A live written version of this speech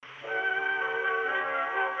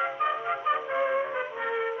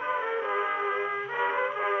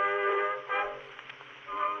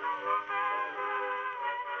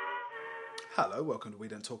Hello, welcome to We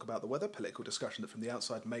Don't Talk About the Weather, political discussion that from the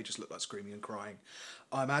outside may just look like screaming and crying.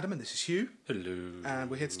 I'm Adam and this is Hugh. Hello. And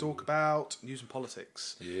we're here to talk about news and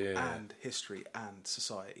politics. Yeah. And history and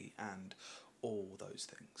society and all those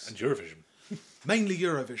things. And Eurovision. Mainly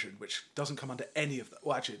Eurovision, which doesn't come under any of that.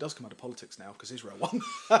 Well, actually, it does come under politics now, because Israel won.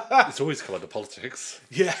 It's always come under politics.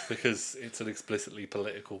 Yeah. Because it's an explicitly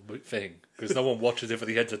political thing. Because no one watches it for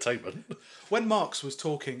the entertainment. When Marx was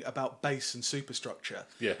talking about base and superstructure,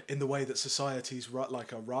 Yeah. in the way that societies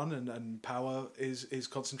run and power is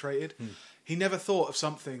concentrated, he never thought of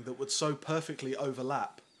something that would so perfectly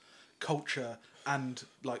overlap culture and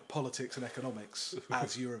like politics and economics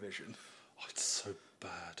as Eurovision. Oh, it's so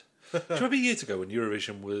bad. Do you remember years ago when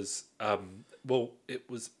Eurovision was, it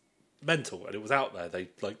was mental and it was out there.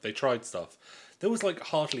 They tried stuff. There was like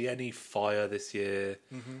hardly any fire this year.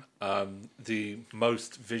 Mm-hmm. The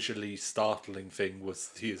most visually startling thing was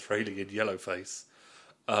the Israeli in yellowface.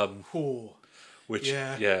 Which,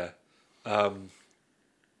 yeah. But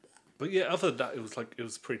yeah, other than that, it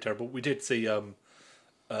was pretty terrible. We did see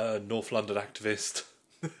North London activist,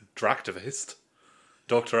 Doctor Activist.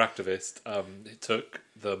 He took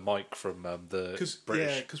the mic from the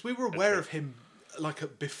British. Yeah, because we were aware of him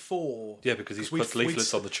before. Yeah, because he put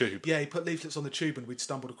leaflets on the tube. Yeah, he put leaflets on the tube, and we'd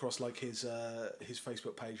stumbled across like his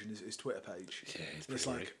Facebook page and his Twitter page. Yeah, it's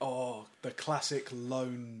like the classic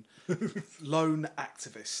lone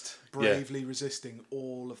activist, bravely resisting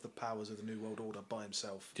all of the powers of the New World Order by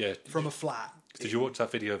himself. Yeah, from a flat. Did you watch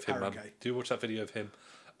that video of him? Did you watch that video of him?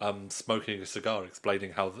 Smoking a cigar,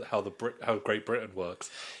 explaining how Great Britain works.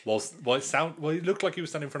 He looked like he was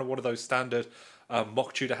standing in front of one of those standard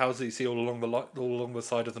mock Tudor houses you see all along the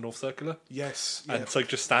side of the North Circular. Yes, and so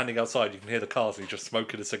just standing outside, you can hear the cars, and he's just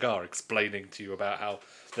smoking a cigar, explaining to you about how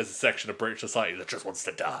there's a section of British society that just wants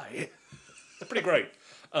to die. It's pretty great.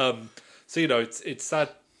 So it's sad.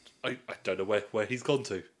 I don't know where he's gone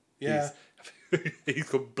to. Yeah, he's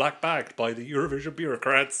got black bagged by the Eurovision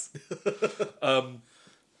bureaucrats.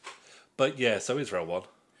 But yeah, so Israel won.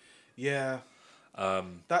 Yeah.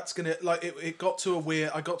 That's gonna it got to a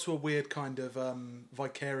weird. I got to a weird kind of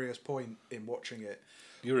vicarious point in watching it.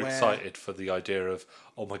 You were excited for the idea of,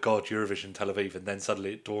 oh my god, Eurovision Tel Aviv, and then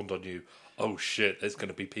suddenly it dawned on you, oh shit, there's going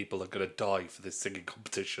to be people that are going to die for this singing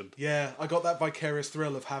competition. Yeah, I got that vicarious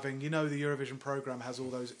thrill of having, the Eurovision programme has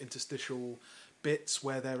all those interstitial bits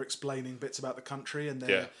where they're explaining bits about the country and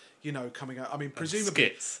they're, coming out. I mean, presumably...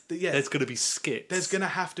 skits. There's going to be skits. There's going to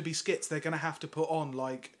have to be skits. They're going to have to put on,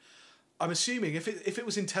 I'm assuming, if it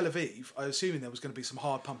was in Tel Aviv, I was assuming there was going to be some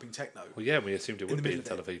hard-pumping techno. Well, yeah, we assumed it would be in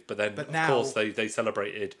Tel Aviv. But then, of course, they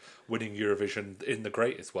celebrated winning Eurovision in the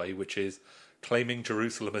greatest way, which is claiming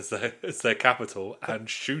Jerusalem as their capital and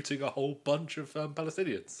shooting a whole bunch of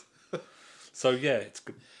Palestinians. So, yeah,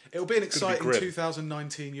 it'll be an exciting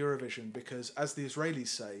 2019 Eurovision because, as the Israelis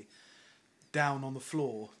say, down on the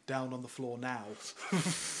floor now.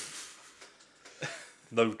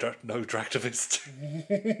 No dragtivist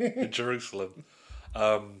in Jerusalem.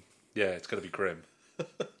 Yeah, it's going to be grim.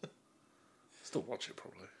 Still watch it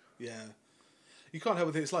probably. Yeah, you can't help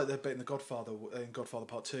with it. It's like the bit in The Godfather, in Godfather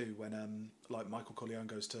Part 2, when Michael Corleone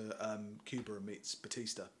goes to Cuba and meets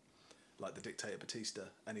Batista, like the dictator Batista,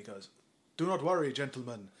 and he goes, "Do not worry,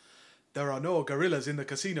 gentlemen, there are no gorillas in the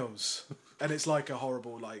casinos," and it's like a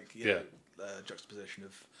horrible juxtaposition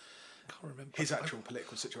of. Can't remember his actual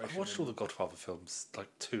political situation. I watched all the Godfather films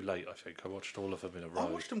too late. I think I watched all of them in a row. I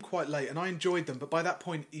watched them quite late, and I enjoyed them. But by that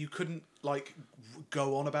point, you couldn't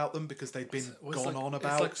go on about them because they'd been gone on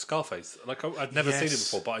about. It's like Scarface. I'd never seen it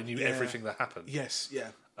before, but I knew everything that happened. Yes, yeah.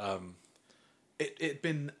 It'd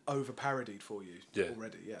been over parodied for you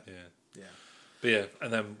already. Yeah. But yeah,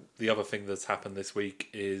 and then the other thing that's happened this week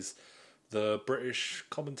is the British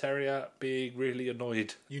commentariat being really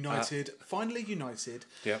annoyed. Finally united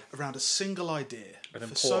around a single idea. An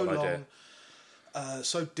important idea.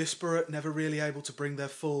 So disparate, never really able to bring their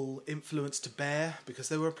full influence to bear because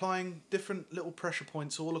they were applying different little pressure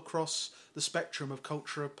points all across the spectrum of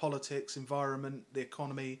culture, politics, environment, the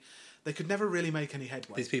economy. They could never really make any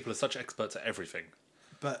headway. These people are such experts at everything.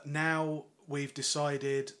 But now we've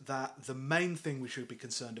decided that the main thing we should be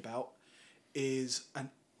concerned about is an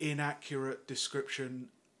inaccurate description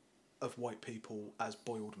of white people as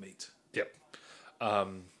boiled meat. Yep. I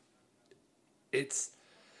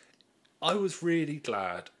was really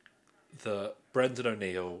glad that Brendan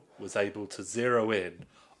O'Neill was able to zero in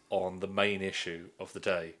on the main issue of the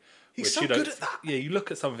day. He's so good at that. Yeah, you look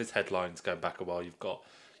at some of his headlines going back a while, you've got,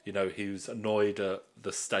 he was annoyed at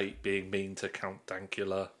the state being mean to Count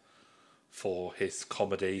Dankula for his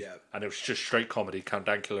comedy, Yeah. and it was just straight comedy. Count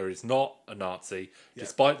Dankula is not a Nazi, Yeah.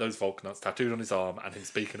 despite those Volknuts tattooed on his arm and him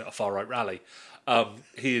speaking at a far-right rally.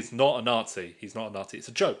 He is not a Nazi. He's not a Nazi. It's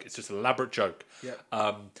a joke. It's just an elaborate joke. Yeah.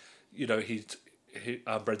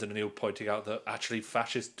 Brendan O'Neill pointing out that actually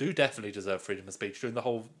fascists do definitely deserve freedom of speech, doing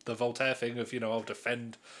the Voltaire thing of, I'll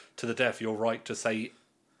defend to the death your right to say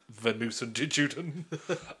Venus and Diguden.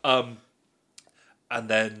 And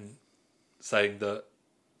then saying that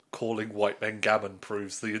calling white men gammon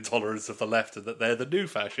proves the intolerance of the left and that they're the new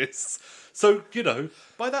fascists. So,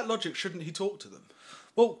 By that logic, shouldn't he talk to them?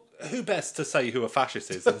 well, who best to say who a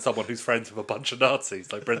fascist is than someone who's friends with a bunch of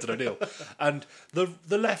Nazis like Brendan O'Neill? And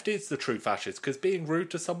the left is the true fascist, because being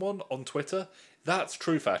rude to someone on Twitter, that's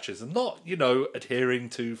true fascism. Not, adhering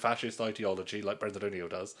to fascist ideology like Brendan O'Neill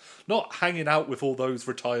does. Not hanging out with all those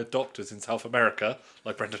retired doctors in South America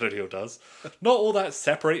like Brendan O'Neill does. Not all that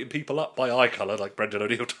separating people up by eye colour like Brendan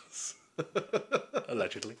O'Neill does.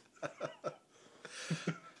 Allegedly.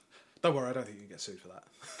 Don't worry, I don't think you can get sued for that.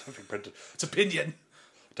 I don't think Brendan... It's opinion.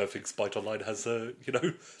 I don't think Spite Online has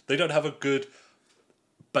they don't have a good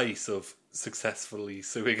base of successfully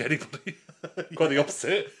suing anybody. Quite the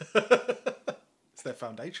opposite. It's their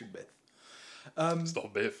foundation myth. It's not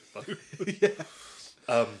a myth, though.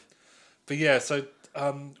 Yeah. But yeah, so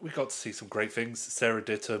we got to see some great things. Sarah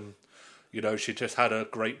Ditton, she just had a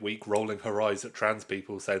great week rolling her eyes at trans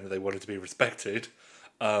people saying that they wanted to be respected.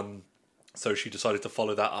 So she decided to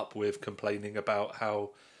follow that up with complaining about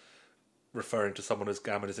how referring to someone as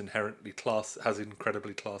gammon is inherently has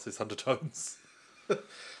incredibly classist undertones.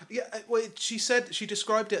 Yeah, well, she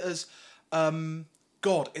described it as,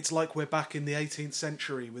 God, it's like we're back in the 18th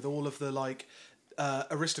century with all of the,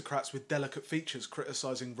 aristocrats with delicate features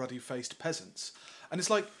criticising ruddy-faced peasants. And it's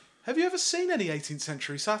like, have you ever seen any 18th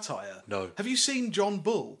century satire? No. Have you seen John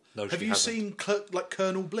Bull? No, Have she you hasn't. seen,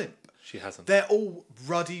 Colonel Blimp? She hasn't. They're all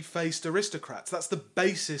ruddy-faced aristocrats. That's the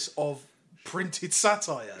basis of printed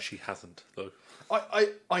satire. She hasn't, though.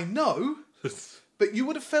 I know, but you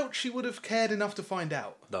would have felt she would have cared enough to find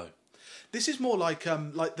out. No. This is more like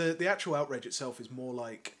the actual outrage itself is more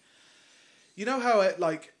like, how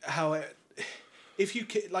it if you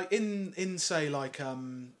in say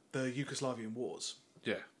the Yugoslavian wars,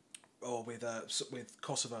 Yeah. or with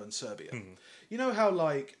Kosovo and Serbia, you know how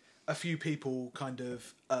a few people kind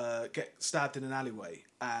of get stabbed in an alleyway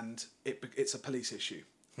and it's a police issue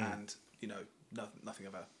and nothing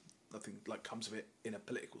comes of it in a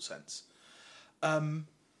political sense.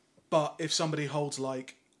 But if somebody holds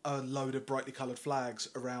a load of brightly coloured flags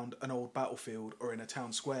around an old battlefield or in a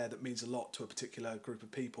town square that means a lot to a particular group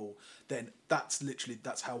of people, then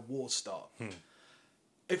that's how wars start.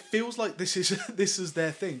 It feels like this is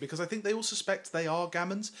their thing, because I think they all suspect they are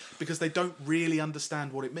gammons because they don't really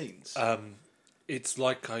understand what it means. It's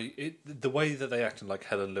like the way that they acted like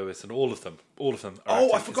Helen Lewis and all of them.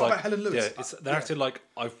 I forgot about Helen Lewis. Yeah, they're acting like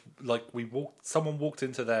someone walked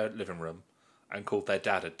into their living room and called their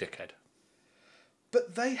dad a dickhead.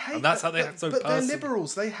 But they hate. And that's how they act so But they're personal.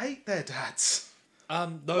 liberals. They hate their dads.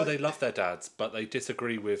 No, they love their dads, but they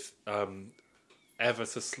disagree with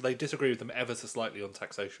they disagree with them ever so slightly on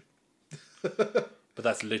taxation. But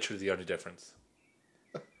that's literally the only difference.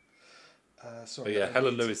 Sorry. But yeah,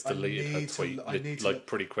 Helen Lewis deleted her tweet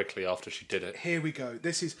pretty quickly after she did it. Here we go.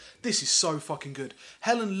 This is so fucking good.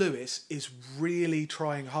 Helen Lewis is really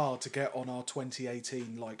trying hard to get on our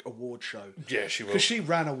 2018 award show. Yeah, she will. Because she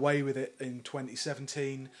ran away with it in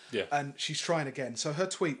 2017. Yeah. And she's trying again. So her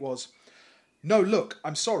tweet was, "No, look,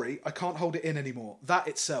 I'm sorry, I can't hold it in anymore." That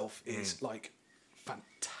itself is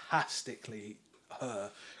fantastically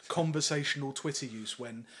her conversational Twitter use,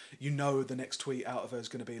 when the next tweet out of her is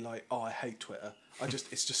going to be like, "Oh, I hate Twitter.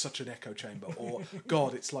 It's just such an echo chamber," or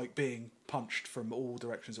 "God, it's like being punched from all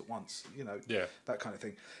directions at once." That kind of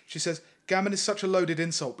thing. She says, "Gammon is such a loaded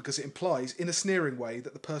insult because it implies, in a sneering way,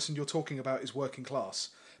 that the person you're talking about is working class.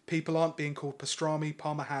 People aren't being called pastrami,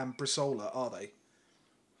 parma ham, brisola, are they?"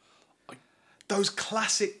 Those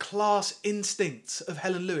classic class instincts of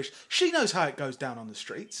Helen Lewis. She knows how it goes down on the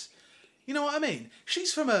streets. You know what I mean?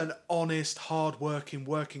 She's from an honest, hard-working,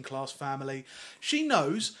 working-class family. She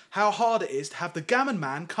knows how hard it is to have the gammon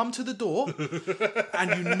man come to the door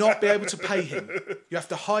and you not be able to pay him. You have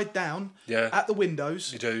to hide down at the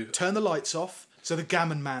windows, you do. Turn the lights off so the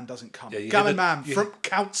gammon man doesn't come. Yeah, gammon man from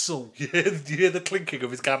council. You hear the clinking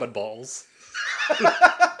of his gammon bottles.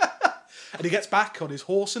 And he gets back on his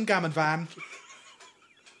horse and gammon van.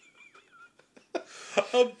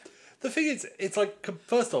 The thing is, it's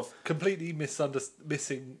first off, completely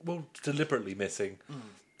deliberately missing.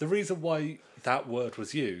 The reason why that word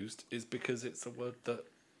was used is because it's a word that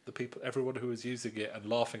the people, everyone who was using it and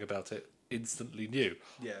laughing about it, instantly knew.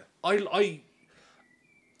 Yeah. I eat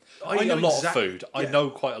a know lot of food. I yeah. know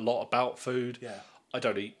quite a lot about food. Yeah. I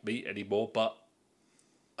don't eat meat anymore, but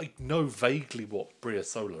I know vaguely what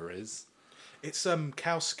Briasola is. It's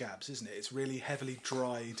cow scabs, isn't it? It's really heavily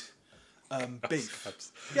dried beef.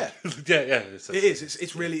 Scabs. Yeah. Yeah. It is.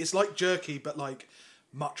 It's really, it's like jerky, but like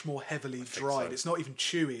much more heavily dried. so. It's not even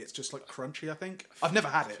chewy. It's just like crunchy, I think. I've never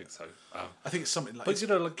had I it. think so. I think it's something like, But it's you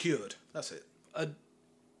know, like, cured. That's it.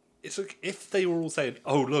 it's like if they were all saying,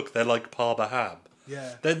 "Oh, look, they're like Parma ham,"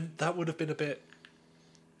 Yeah. then that would have been a bit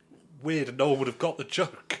weird, and no one would have got the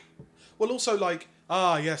joke. Well, also like,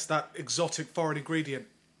 yes, that exotic foreign ingredient,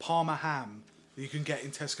 Parma ham, that you can get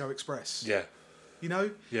in Tesco Express. Yeah, You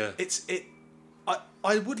know? Yeah.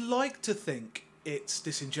 I would like to think it's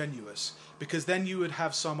disingenuous, because then you would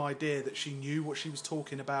have some idea that she knew what she was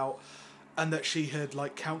talking about and that she had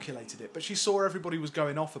like calculated it. But she saw everybody was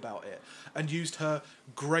going off about it and used her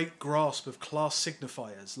great grasp of class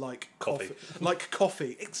signifiers like Coffee. like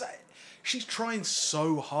coffee. She's trying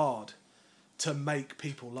so hard to make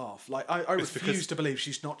people laugh. Like I refuse to believe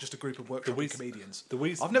she's not just a group of workshopping comedians.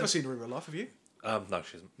 I've never seen her in real life. Have you? No,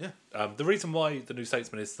 she isn't. Yeah. The reason why the New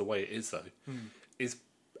Statesman is the way it is, though, is,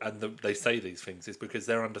 and they say these things, is because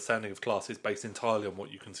their understanding of class is based entirely on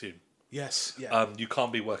what you consume. Yes. Yeah. You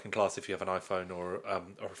can't be working class if you have an iPhone or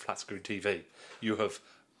a flat screen TV. You have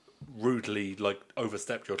rudely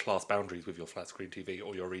overstepped your class boundaries with your flat screen TV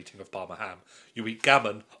or your eating of Parma ham. You eat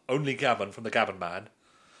gammon, only gammon from the Gammon Man.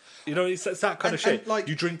 You know, it's that kind of shit. And,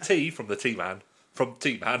 you drink tea from the Tea Man, from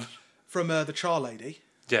the Char Lady.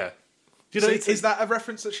 Yeah. You know, is that a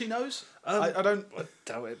reference that she knows? I don't. I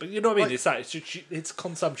doubt it, but you know what I mean. It's that. It's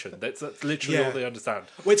consumption. That's literally all they understand.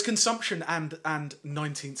 Well, it's consumption and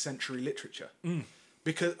 19th century literature.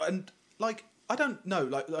 Because I don't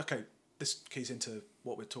know. Okay, this keys into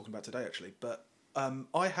what we're talking about today, actually. But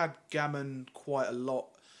I had gammon quite a lot.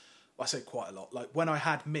 I say quite a lot. Like when I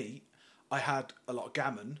had meat, I had a lot of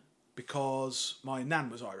gammon because my nan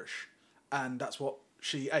was Irish, and that's what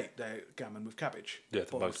she ate, their gammon with cabbage. Yeah,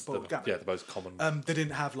 the most common. They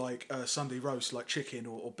didn't have like a Sunday roast like chicken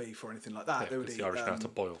or beef or anything like that. They would eat. The Irish know how to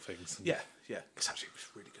boil things. Yeah. It's actually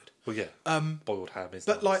really good. Well, yeah. Boiled ham is.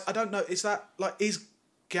 But nice. I don't know. Is that is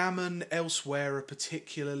gammon elsewhere a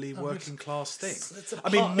particularly working class thing?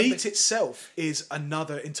 It's meat itself is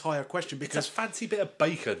another entire question because it's a fancy bit of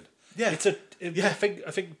bacon. Yeah, I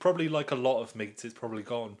think probably like a lot of meats, it's probably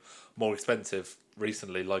gone more expensive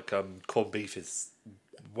recently. Like corned beef is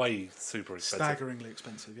way super expensive, staggeringly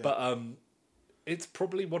expensive. Yeah, but it's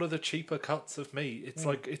probably one of the cheaper cuts of meat. It's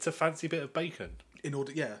it's a fancy bit of bacon.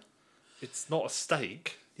 It's not a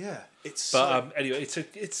steak. Yeah, it's. But anyway,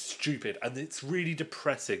 it's stupid and it's really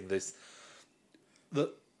depressing.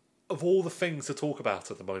 That of all the things to talk about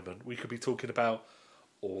at the moment, we could be talking about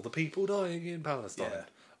all the people dying in Palestine. Yeah.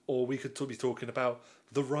 Or we could be talking about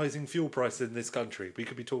the rising fuel prices in this country. They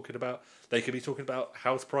could be talking about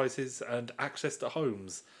house prices and access to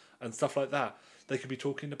homes and stuff like that. They could be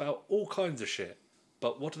talking about all kinds of shit.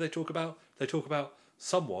 But what do they talk about? They talk about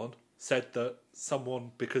someone said that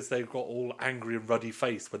someone, because they got all angry and ruddy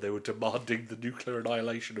faced when they were demanding the nuclear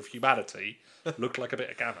annihilation of humanity, looked like a bit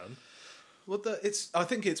of gammon. Well, I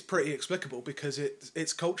think it's pretty explicable because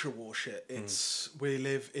it's culture war shit. We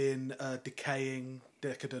live in a decaying,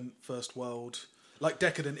 decadent first world, like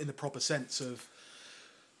decadent in the proper sense of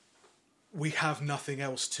we have nothing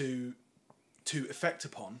else to effect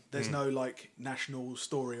upon. There's no like national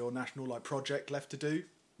story or national like project left to do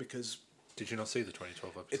because. Did you not see the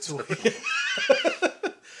 2012 It's episode?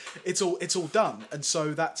 all it's all done, and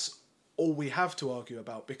so that's all we have to argue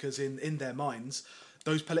about because in their minds.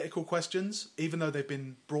 Those political questions, even though they've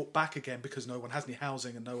been brought back again because no one has any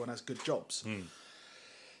housing and no one has good jobs,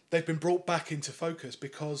 they've been brought back into focus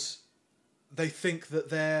because they think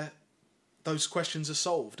that those questions are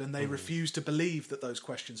solved and they refuse to believe that those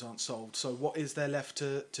questions aren't solved. So what is there left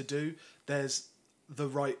to do? There's the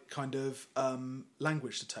right kind of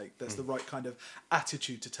language to take. There's the right kind of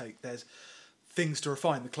attitude to take. There's things to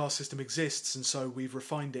refine. The class system exists, and so we've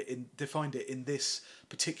defined it in this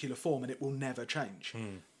particular form, and it will never change.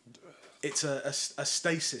 It's a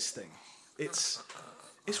stasis thing. It's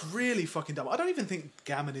really fucking dumb. I don't even think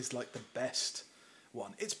gammon is like the best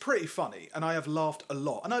one. It's pretty funny, and I have laughed a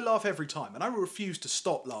lot, and I laugh every time, and I refuse to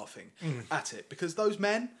stop laughing at it because those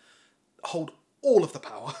men hold all of the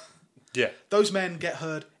power. Yeah, those men get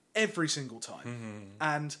heard every single time,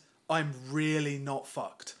 and I'm really not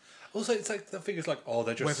fucked. Also, it's like the thing is like, oh,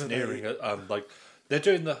 they're just sneering at like they're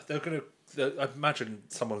going to I imagine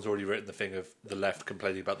someone's already written the thing of the left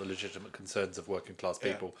complaining about the legitimate concerns of working class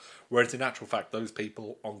people, whereas in actual fact, those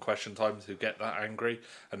people on Question Times who get that angry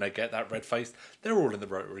and they get that red faced, they're all in the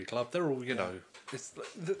Rotary Club. They're all, you know, it's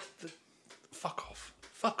fuck off.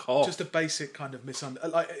 Fuck off. Just a basic kind of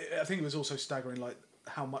I think it was also staggering, like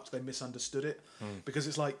how much they misunderstood it, because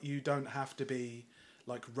it's like you don't have to be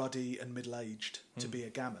like ruddy and middle-aged to be a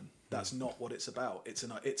gammon. That's not what it's about.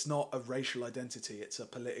 It's not a racial identity. It's a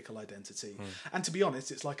political identity. And to be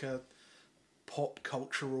honest, it's like a pop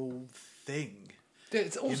cultural thing. Yeah,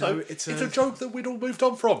 it's also it's a joke that we'd all moved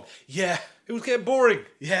on from. Yeah, it was getting boring.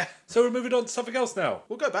 Yeah, so we're moving on to something else now.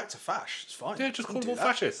 We'll go back to fash. It's fine. Yeah, just call them all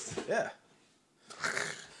fascists. Yeah.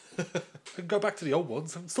 We can go back to the old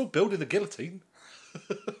ones. I'm still building the guillotine.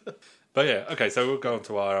 But yeah, okay. So we'll go on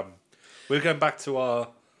to our. We're going back to our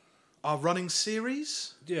running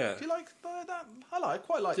series. Yeah. Do you like that? I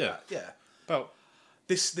quite like that. Yeah. About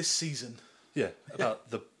this season. Yeah. About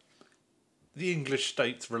the English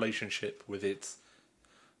state's relationship with its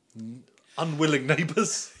unwilling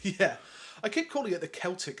neighbours. Yeah. I keep calling it the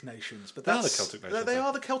Celtic nations, but they are the Celtic nations. They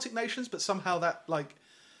are the Celtic nations, but somehow that like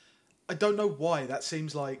I don't know why that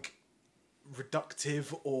seems like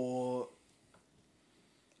reductive or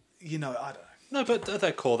I don't know. No, but at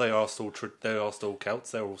their core, they are still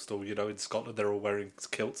Celts. They're all still, in Scotland, they're all wearing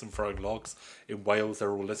kilts and throwing logs. In Wales,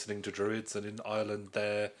 they're all listening to druids, and in Ireland,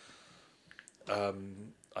 they're,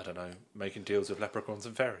 making deals with leprechauns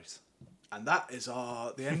and fairies. And that is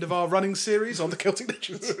the end of our running series on the Celtic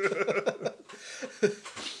nations.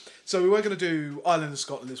 So we were going to do Ireland and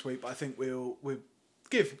Scotland this week, but I think we'll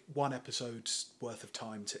give one episode's worth of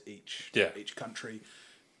time to each country.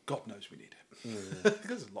 God knows we need it because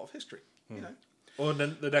there's a lot of history. Well, and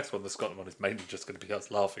then the next one, the Scotland one, is mainly just going to be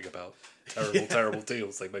us laughing about terrible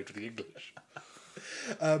deals they made with the English.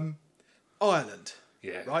 Ireland.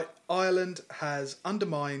 Yeah. Right? Ireland has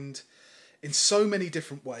undermined, in so many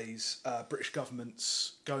different ways, British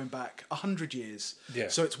governments going back 100 years. Yeah.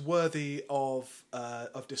 So it's worthy of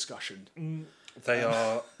discussion. They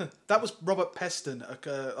are... That was Robert Peston,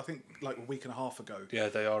 I think, like a week and a half ago. Yeah,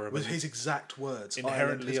 they are... With his exact words.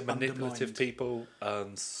 Inherently a manipulative people,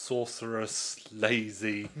 sorcerous,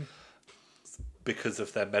 lazy, because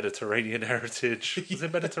of their Mediterranean heritage. Was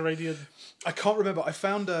it Mediterranean? I can't remember. I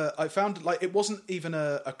found like it wasn't even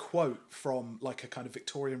a quote from like a kind of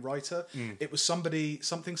Victorian writer. It was somebody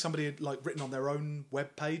had like written on their own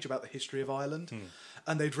webpage about the history of Ireland.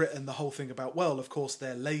 And they'd written the whole thing about, well, of course,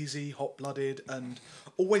 they're lazy, hot-blooded, and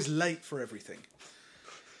always late for everything.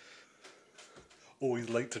 Always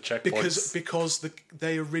late to checkpoints. Because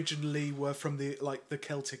they originally were from the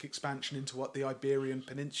Celtic expansion into the Iberian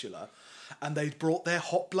Peninsula, and they'd brought their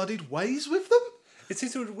hot-blooded ways with them. It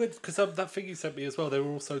seems weird because that thing you sent me as well. They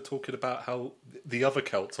were also talking about how the other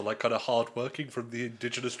Celts are like kind of hard-working from the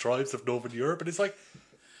indigenous tribes of Northern Europe, and it's like,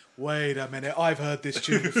 wait a minute, I've heard this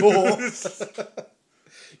tune before.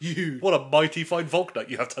 What a mighty fine Volknut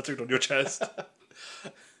you have tattooed on your chest.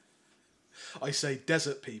 I say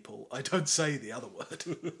desert people. I don't say the other word.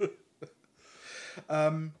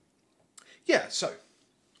 So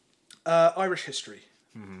Irish history.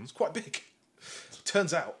 It's quite big.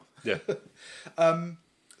 Turns out. Yeah.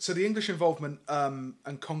 So the English involvement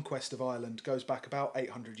and conquest of Ireland goes back about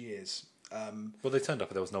 800 years. Well, they turned up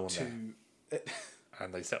and there was no one there.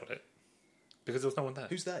 And they settled it. Because there was no one there.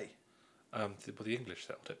 Who's they? The English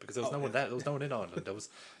settled it because there was no one there. There was no one in Ireland. There was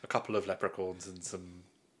a couple of leprechauns and some.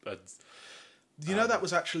 That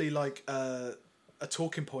was actually like a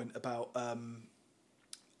talking point about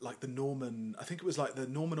like the Norman. I think it was like the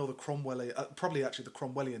Norman or the Cromwellian. Probably actually the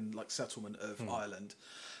Cromwellian like settlement of Ireland.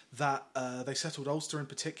 That they settled Ulster in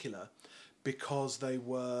particular because they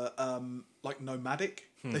were like nomadic.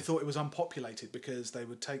 They thought it was unpopulated because they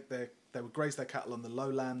would graze their cattle on the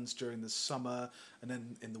lowlands during the summer, and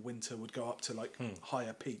then in the winter would go up to like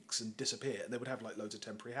higher peaks and disappear. And they would have like loads of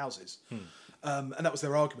temporary houses, and that was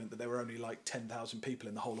their argument that there were only like 10,000 people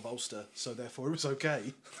in the whole of Ulster, so therefore it was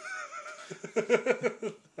okay.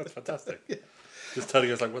 That's fantastic. Yeah. Just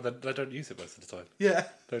telling us like, well, they don't use it most of the time. Yeah,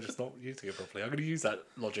 they're just not using it properly. I'm going to use that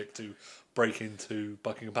logic to break into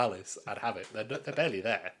Buckingham Palace and have it. They're barely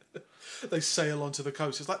there. They sail onto the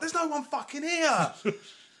coast. It's like, there's no one fucking here. We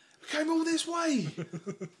came all this way.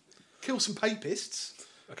 Kill some papists.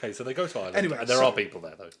 Okay, so they go to Ireland. Anyway, and there are people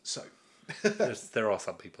there, though. So. there are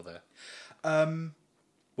some people there. Well,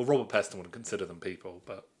 Robert Peston wouldn't consider them people,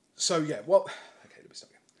 but... So, yeah, well... Okay, let me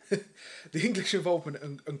start again. The English involvement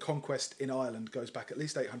and conquest in Ireland goes back at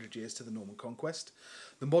least 800 years to the Norman conquest.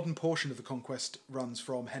 The modern portion of the conquest runs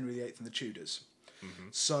from Henry VIII and the Tudors.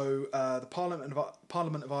 So the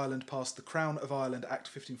Parliament of Ireland passed the Crown of Ireland Act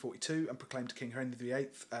 1542 and proclaimed King Henry VIII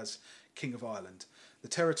as King of Ireland. The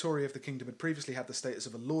territory of the kingdom had previously had the status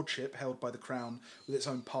of a lordship held by the Crown with its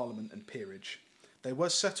own parliament and peerage. They were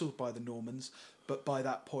settled by the Normans, but by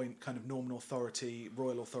that point, kind of Norman authority,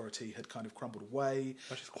 royal authority, had kind of crumbled away.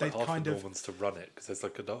 It's quite hard for Normans to run it, because there's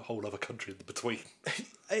like a whole other country in between.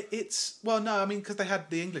 Because they had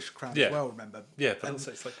the English crown as well, remember? Yeah, but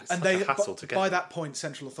also it's such a hassle to get. By that point,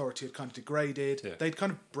 central authority had kind of degraded. Yeah. They'd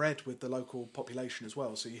kind of bred with the local population as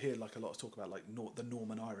well, so you hear like a lot of talk about like the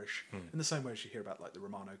Norman Irish, in the same way as you hear about like the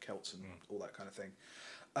Romano Celts and all that kind of thing.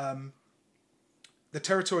 The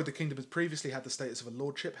territory of the kingdom had previously had the status of a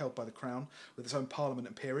lordship held by the Crown with its own parliament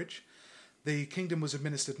and peerage. The kingdom was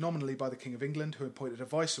administered nominally by the King of England, who appointed a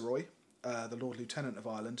viceroy, the Lord Lieutenant of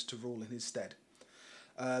Ireland, to rule in his stead.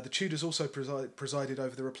 The Tudors also presided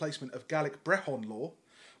over the replacement of Gaelic Brehon law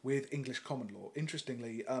with English common law.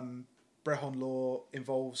 Interestingly, Brehon law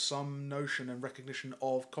involves some notion and recognition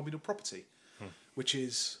of communal property, which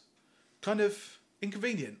is kind of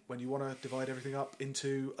inconvenient when you want to divide everything up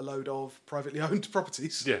into a load of privately owned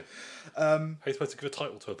properties. Yeah. How are you supposed to give a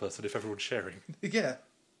title to a person if everyone's sharing? Yeah.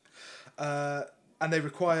 And they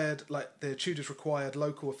required, the Tudors required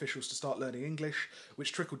local officials to start learning English,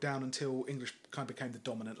 which trickled down until English kind of became the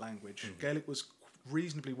dominant language. Gaelic was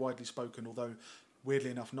reasonably widely spoken, although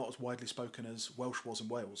weirdly enough not as widely spoken as Welsh was in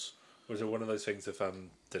Wales. Was it one of those things of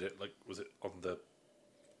was it on the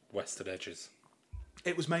western edges?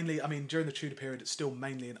 It was mainly, during the Tudor period, it's still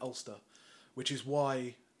mainly in Ulster, which is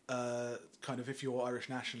why, if you're Irish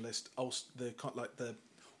nationalist, the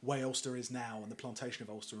way Ulster is now and the plantation of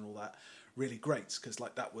Ulster and all that really grates, because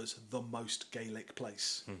that was the most Gaelic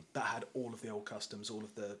place that had all of the old customs, all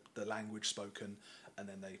of the language spoken, and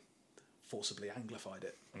then they forcibly Anglified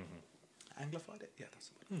it. Anglified it? Yeah, that's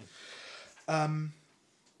the word.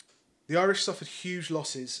 The Irish suffered huge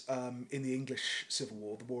losses in the English Civil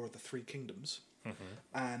War, the War of the Three Kingdoms.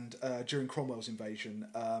 And during Cromwell's invasion,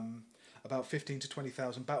 about 15 to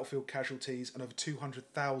 20,000 battlefield casualties and over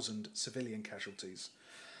 200,000 civilian casualties.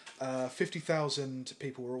 50,000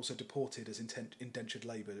 people were also deported as indentured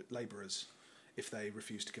labourers if they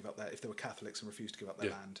refused to give up if they were Catholics and refused to give up their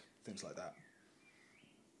land, things like that.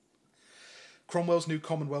 Cromwell's new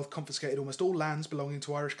Commonwealth confiscated almost all lands belonging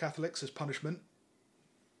to Irish Catholics as punishment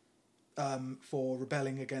for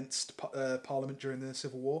rebelling against Parliament during the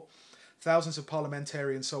Civil War. Thousands of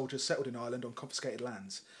parliamentarian soldiers settled in Ireland on confiscated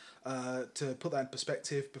lands. To put that in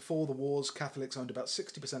perspective, before the wars, Catholics owned about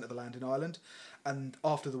 60% of the land in Ireland, and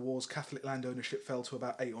after the wars, Catholic land ownership fell to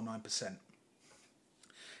about 8 or 9%.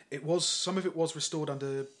 Some of it was restored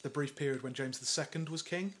under the brief period when James II was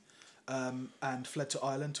king, and fled to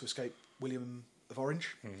Ireland to escape William of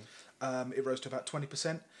Orange. It rose to about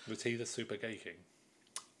 20%. Was he the super gay king?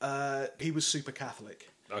 He was super Catholic.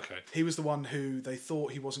 Okay. He was the one who they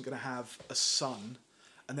thought he wasn't going to have a son,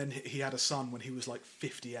 and then he had a son when he was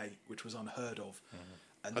 58, which was unheard of.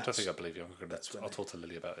 And I don't think I believe you. I'll talk to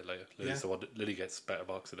Lily about it later. Lily gets better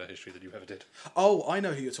marks in her history than you ever did. Oh, I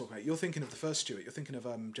know who you're talking about. You're thinking of the first Stuart. You're thinking of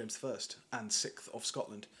James I and 6th of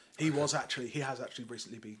Scotland. He has actually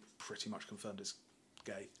recently been pretty much confirmed as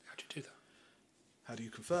gay. How do you do that? How do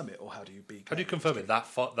you confirm it, or how do you be gay? How do you confirm it that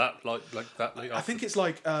far? That late? I think it's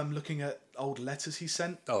looking at old letters he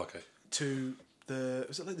sent. Oh, okay. To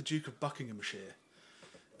was it the Duke of Buckinghamshire,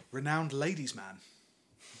 renowned ladies' man.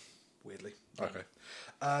 Weirdly. Okay.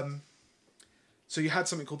 So you had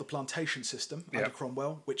something called the plantation system under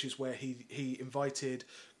Cromwell, which is where he invited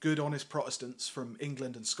good, honest Protestants from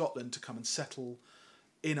England and Scotland to come and settle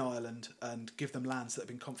in Ireland and give them lands that had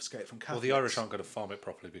been confiscated from Catholics. Well, the Irish aren't going to farm it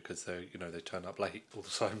properly because they turn up late all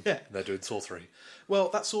the time. Yeah, and they're doing sorcery. Well,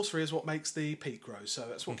 that sorcery is what makes the peat grow. So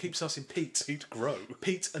that's what keeps us in peat. Peat grow.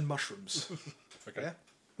 Peat and mushrooms. Okay.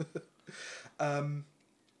 Yeah.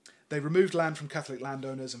 They removed land from Catholic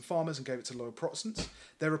landowners and farmers and gave it to loyal Protestants.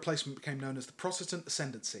 Their replacement became known as the Protestant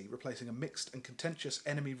Ascendancy, replacing a mixed and contentious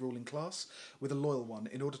enemy ruling class with a loyal one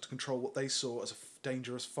in order to control what they saw as a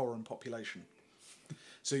dangerous foreign population.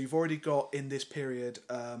 So you've already got, in this period,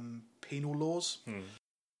 penal laws.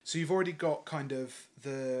 So you've already got kind of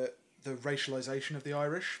the racialisation of the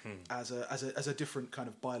Irish as a different kind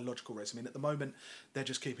of biological race. At the moment, they're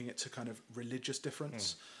just keeping it to kind of religious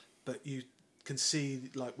difference. But you can see,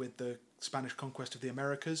 with the Spanish conquest of the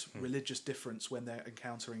Americas, religious difference when they're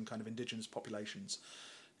encountering kind of indigenous populations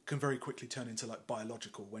can very quickly turn into,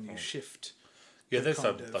 biological when you shift. Yeah, there's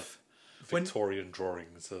some, Victorian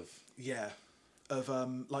drawings of... Yeah. Of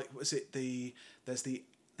there's the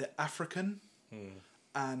African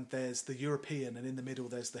and there's the European, and in the middle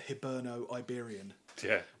there's the Hiberno-Iberian.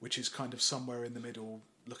 Yeah. which is kind of somewhere in the middle,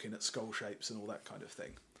 looking at skull shapes and all that kind of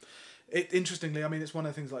thing. Interestingly, I mean, it's one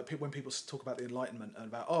of the things like when people talk about the Enlightenment and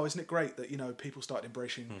about, oh, isn't it great that, you know, people started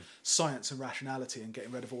embracing science and rationality and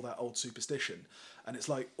getting rid of all that old superstition. And it's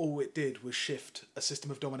like, all it did was shift a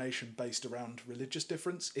system of domination based around religious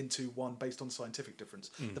difference into one based on scientific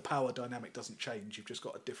difference. The power dynamic doesn't change. You've just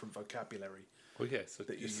got a different vocabulary Well, yeah, so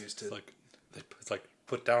that you use to... It's like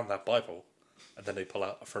put down that Bible and then they pull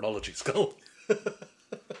out a phrenology skull.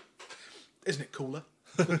 Isn't it cooler?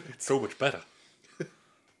 It's so much better.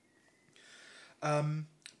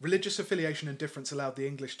 Religious affiliation and difference allowed the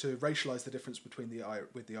English to racialise the difference between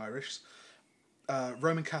with the Irish.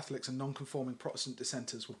 Roman Catholics and non-conforming Protestant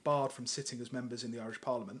dissenters were barred from sitting as members in the Irish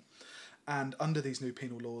Parliament, and under these new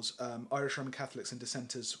penal laws, Irish Roman Catholics and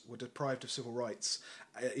dissenters were deprived of civil rights,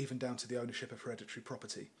 even down to the ownership of hereditary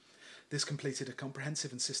property. This completed a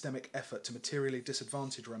comprehensive and systemic effort to materially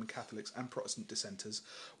disadvantage Roman Catholics and Protestant dissenters,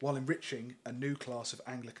 while enriching a new class of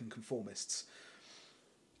Anglican conformists.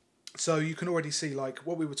 So you can already see, like,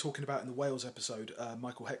 what we were talking about in the Wales episode,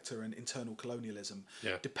 Michael Hector and internal colonialism,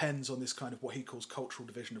 depends on this kind of what he calls cultural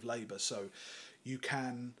division of labour. So you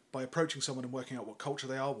can, by approaching someone and working out what culture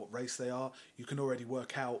they are, what race they are, you can already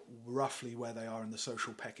work out roughly where they are in the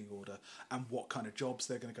social pecking order and what kind of jobs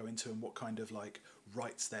they're going to go into and what kind of, like,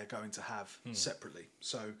 rights they're going to have separately.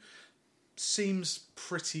 So seems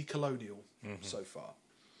pretty colonial so far.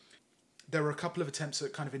 There were a couple of attempts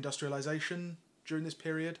at kind of industrialisation during this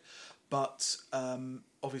period, but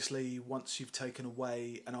obviously once you've taken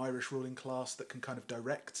away an Irish ruling class that can kind of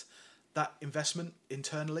direct that investment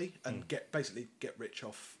internally and get rich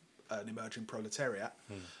off an emerging proletariat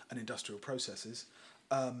and industrial processes,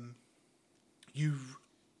 you're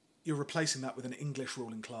replacing that with an English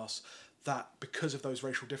ruling class that, because of those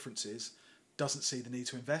racial differences, doesn't see the need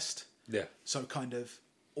to invest. Yeah. So kind of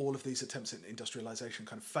all of these attempts at industrialisation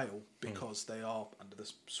kind of fail because they are under the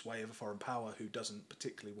sway of a foreign power who doesn't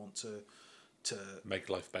particularly want to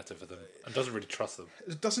make life better for them and doesn't really trust them.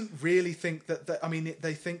 Doesn't really think that I mean,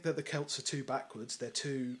 they think that the Celts are too backwards. They're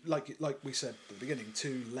too, like we said at the beginning,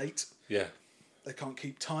 too late. Yeah. They can't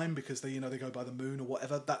keep time because they go by the moon or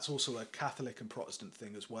whatever. That's also a Catholic and Protestant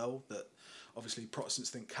thing as well. That obviously Protestants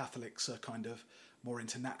think Catholics are kind of more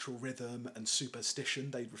into natural rhythm and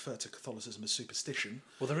superstition. They refer to Catholicism as superstition.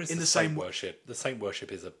 Well, there is in the saint worship. The saint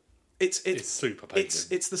worship is it's super pagan.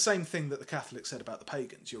 It's the same thing that the Catholics said about the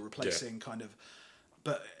pagans. You're replacing kind of,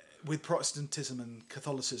 but with Protestantism and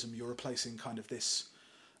Catholicism, you're replacing kind of this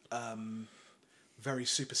very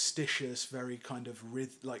superstitious, very kind of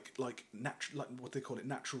like what they call it,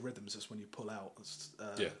 natural rhythms. Is when you pull out.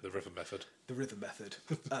 The rhythm method. The rhythm method.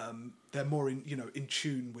 They're more in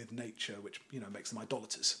tune with nature, which makes them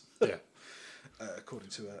idolaters. Yeah. According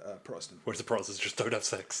to a Protestant. Whereas the Protestants just don't have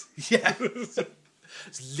sex. Yeah.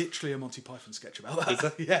 It's literally a Monty Python sketch about that. Is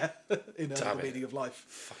there? Yeah. In The Meaning of Life.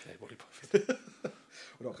 Fucking Monty Python.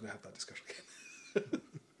 We're not going to have that discussion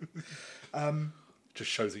again. Just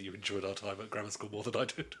shows that you enjoyed our time at grammar school more than I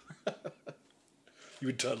did. You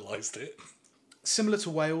internalised it. Similar to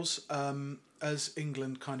Wales, as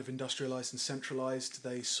England kind of industrialised and centralised,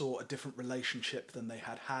 they saw a different relationship than they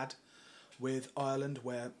had with Ireland,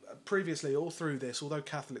 where previously, all through this, although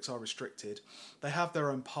Catholics are restricted, they have their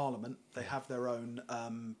own parliament, they have their own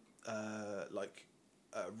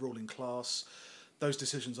ruling class. Those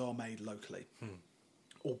decisions are made locally,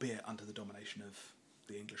 albeit under the domination of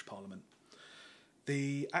the English Parliament.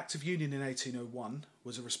 The Act of Union in 1801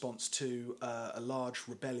 was a response to a large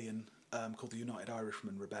rebellion called the United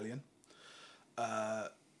Irishmen Rebellion.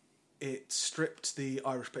 It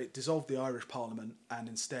dissolved the Irish Parliament, and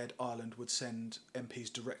instead Ireland would send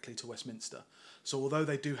MPs directly to Westminster. So although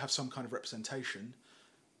they do have some kind of representation,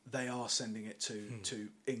 they are sending it to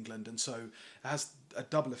England, and so it has a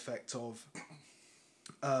double effect of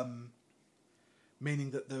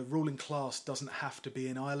meaning that the ruling class doesn't have to be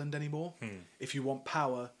in Ireland anymore. If you want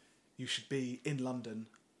power, you should be in London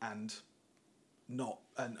and not.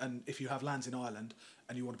 And if you have lands in Ireland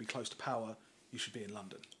and you want to be close to power, you should be in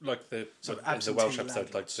London. Like in the Welsh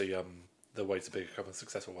episode, like the way to become a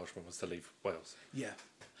successful Welshman was to leave Wales. Yeah.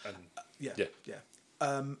 And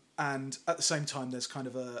and at the same time, there's kind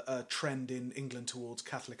of a trend in England towards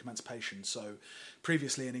Catholic emancipation. So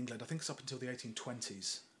previously in England, I think it's up until the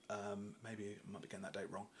 1820s, maybe I might be getting that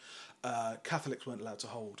date wrong, Catholics weren't allowed to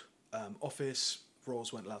hold office,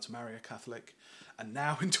 royals weren't allowed to marry a Catholic, and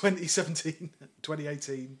now in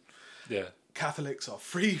 2018, Catholics are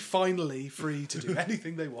finally free to do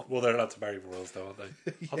anything they want. Well, they're allowed to marry royals though, aren't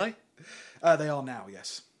they? Are they? They are now,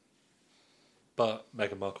 yes. But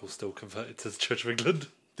Meghan Markle still converted to the Church of England.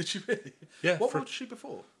 Did she really? Yeah. What was she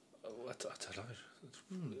before? don't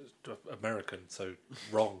know. American, so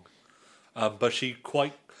wrong. But she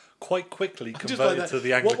quite quickly just like converted that. to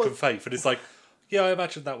the Anglican faith, and it's like, yeah, I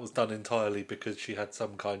imagine that was done entirely because she had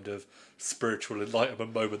some kind of spiritual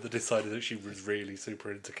enlightenment moment that decided that she was really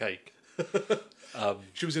super into cake.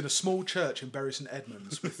 She was in a small church in Bury St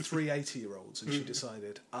Edmunds with 3 80-year-olds, and she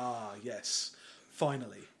decided, yes,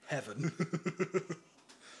 finally, heaven.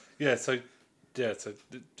 The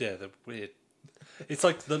weird. It's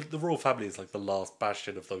like the royal family is like the last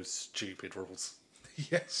bastion of those stupid rules.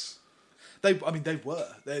 Yes. They were.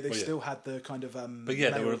 They still had the kind of but yeah,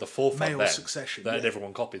 they were at the forefront then. Succession. And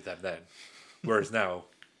everyone copied them then. Whereas now,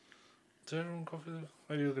 does everyone copy them?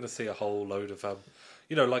 Maybe you're going to see a whole load of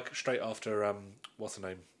like straight after what's her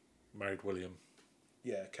name, married William.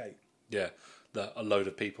 Yeah, Kate. Yeah, a load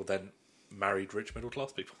of people then married rich middle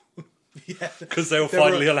class people. Yeah, because they were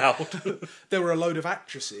finally allowed. There were a load of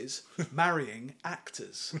actresses marrying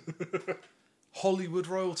actors. Hollywood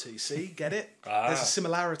royalty. See, get it? There's a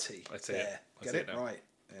similarity there. Get it? Right.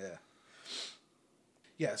 Yeah.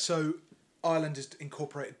 Yeah. So Ireland is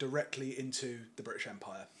incorporated directly into the British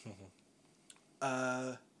Empire.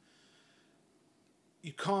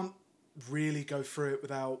 You can't really go through it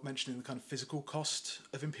without mentioning the kind of physical cost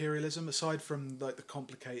of imperialism, aside from like the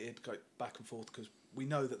complicated back and forth, because we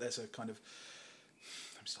know that there's a kind of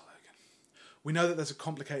we know that there's a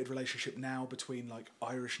complicated relationship now between like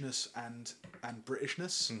Irishness and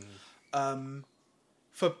Britishness,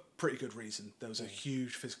 for pretty good reason. There was a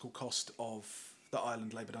huge physical cost of that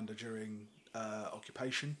Ireland laboured under during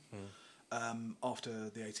occupation after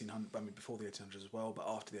the 1800s. I mean, before the 1800s as well, but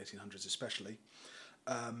after the 1800s especially.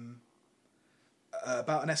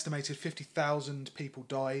 About an estimated 50,000 people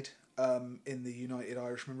died in the United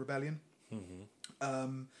Irishman Rebellion.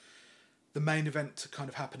 The main event to kind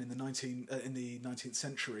of happen in the 19th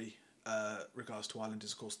century regards to Ireland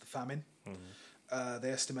is, of course, the famine. They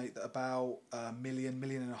estimate that about a million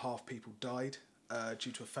and a half people died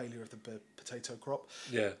due to a failure of the potato crop.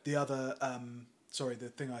 Yeah. The other, the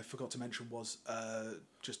thing I forgot to mention was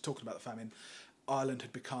just talking about the famine. Ireland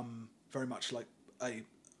had become very much like a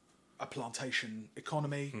plantation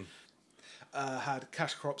economy. Had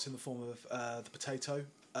cash crops in the form of the potato.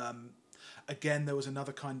 Again, there was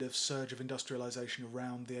another kind of surge of industrialisation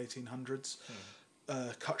around the 1800s,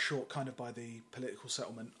 cut short kind of by the political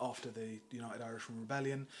settlement after the United Irishman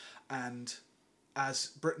Rebellion. And as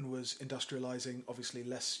Britain was industrialising, obviously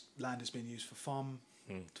less land is being used for farm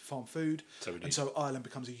food. So Ireland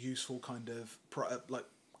becomes a useful kind of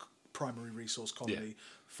primary resource colony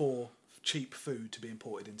for cheap food to be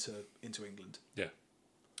imported into England. Yeah.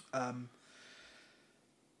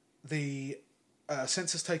 The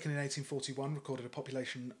census taken in 1841 recorded a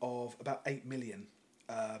population of about 8 million.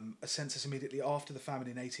 A census immediately after the famine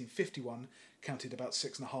in 1851 counted about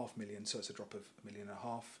 6.5 million, so it's a drop of 1.5 million.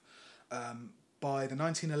 By the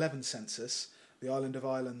 1911 census, the island of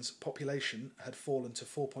Ireland's population had fallen to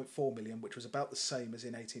 4.4 million, which was about the same as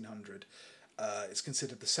in 1800. It's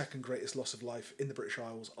considered the second greatest loss of life in the British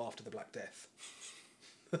Isles after the Black Death.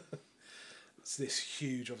 It's this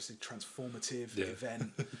huge, obviously transformative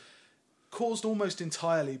event, caused almost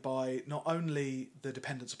entirely by not only the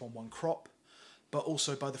dependence upon one crop, but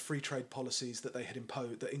also by the free trade policies that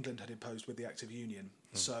that England had imposed with the Act of Union.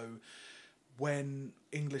 So, when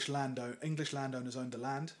English landowners owned the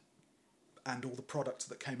land and all the products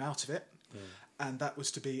that came out of it, and that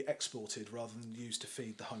was to be exported rather than used to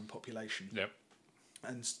feed the home population. Yep.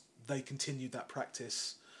 And they continued that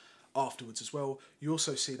practice afterwards as well. You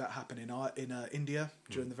also see that happen in India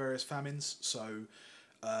during the various famines. So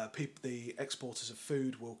the exporters of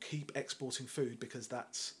food will keep exporting food because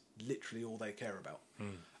that's literally all they care about.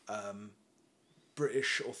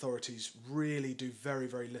 British authorities really do very,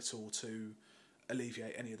 very little to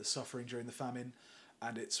alleviate any of the suffering during the famine,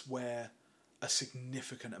 and it's where a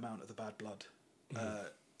significant amount of the bad blood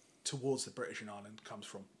towards the British in Ireland comes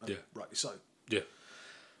from. Rightly so. Yeah.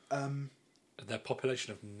 Their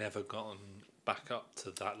population have never gotten back up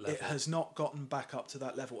to that level. It has not gotten back up to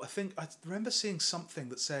that level. I remember seeing something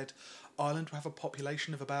that said Ireland would have a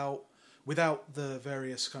population of about, without the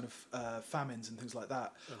various kind of famines and things like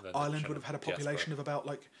that, Ireland would have had a population of about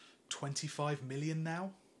like 25 million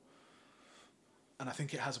now. And I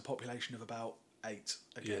think it has a population of about 8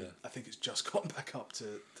 again. I think it's just gotten back up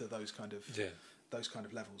to those kind of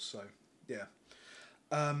levels. So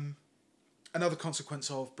another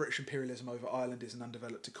consequence of British imperialism over Ireland is an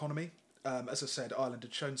undeveloped economy. As I said, Ireland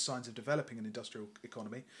had shown signs of developing an industrial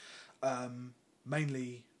economy,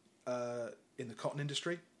 mainly in the cotton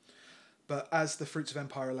industry. But as the fruits of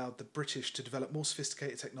empire allowed the British to develop more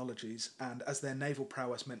sophisticated technologies, and as their naval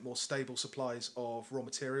prowess meant more stable supplies of raw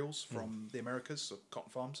materials from the Americas, so cotton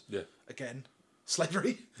farms. Yeah. Again,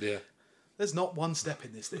 slavery. Yeah. There's not one step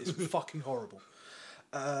in this that is fucking horrible.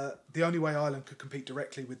 The only way Ireland could compete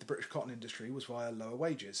directly with the British cotton industry was via lower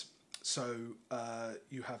wages. So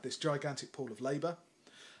you have this gigantic pool of labour,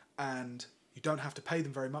 and you don't have to pay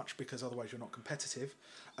them very much because otherwise you're not competitive,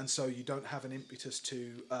 and so you don't have an impetus to.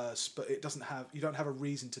 You don't have a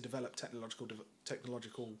reason to develop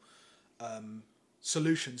technological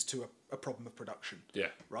solutions to a problem of production. Yeah.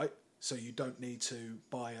 Right. So you don't need to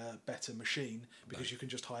buy a better machine because you can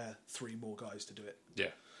just hire 3 more guys to do it.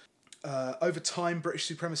 Yeah. Over time, British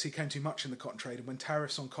supremacy came too much in the cotton trade, and when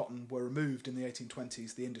tariffs on cotton were removed in the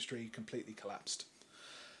 1820s, the industry completely collapsed.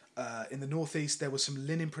 In the northeast, there was some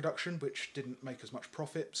linen production, which didn't make as much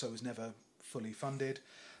profit, so was never fully funded.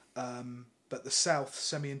 But the south,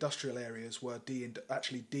 semi-industrial areas were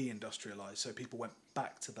actually de-industrialised, so people went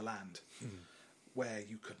back to the land where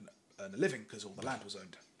you couldn't earn a living because all the land was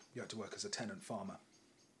owned. You had to work as a tenant farmer.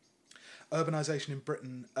 Urbanisation in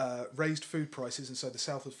Britain raised food prices, and so the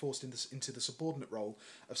south was forced into the subordinate role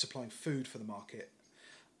of supplying food for the market.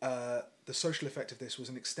 The social effect of this was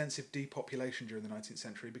an extensive depopulation during the 19th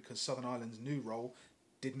century because Southern Ireland's new role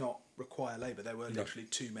did not require labour. There were literally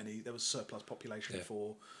too many. There was surplus population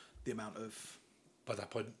for the amount of. By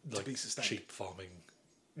that point, to be sustained. Sheep farming,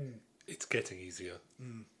 it's getting easier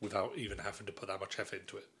without even having to put that much effort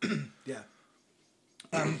into it. Yeah.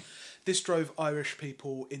 This drove Irish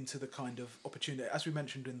people into the kind of opportunity, as we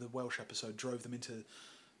mentioned in the Welsh episode, drove them into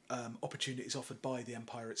opportunities offered by the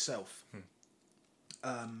empire itself,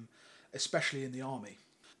 especially in the army.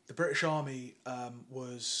 The British Army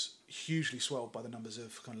was hugely swelled by the numbers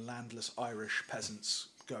of kind of landless Irish peasants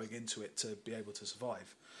going into it to be able to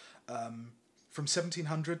survive. From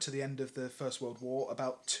 1700 to the end of the First World War,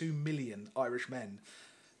 about 2 million Irish men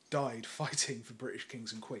died fighting for British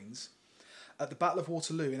kings and queens. At the Battle of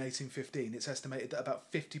Waterloo in 1815, it's estimated that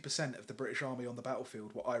about 50% of the British Army on the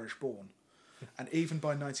battlefield were Irish-born. And even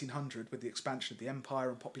by 1900, with the expansion of the empire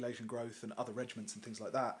and population growth and other regiments and things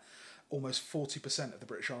like that, almost 40% of the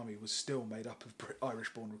British Army was still made up of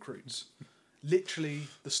Irish-born recruits. Literally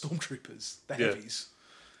the stormtroopers, the heavies.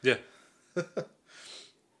 Yeah.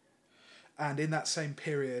 And in that same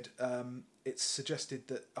period, it's suggested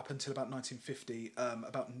that up until about 1950,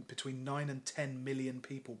 about between 9 and 10 million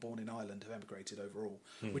people born in Ireland have emigrated overall,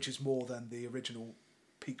 which is more than the original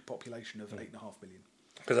peak population of 8.5 million.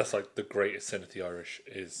 Because that's like the greatest sin of the Irish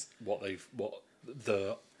is what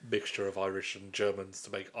the mixture of Irish and Germans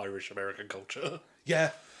to make Irish American culture. Yeah.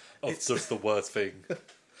 It's just the worst thing.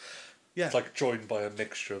 Yeah. It's like joined by a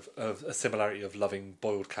mixture of a similarity of loving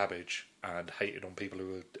boiled cabbage and hating on people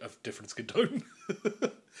who are of different skin tone.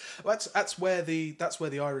 Well, that's where the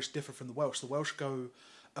Irish differ from the Welsh. The Welsh go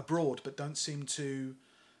abroad, but don't seem to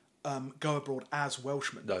go abroad as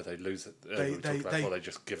Welshmen. No, they lose it. They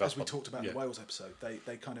just give up. As we talked about in the Wales episode,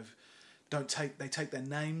 they kind of don't take. They take their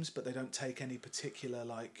names, but they don't take any particular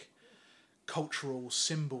like cultural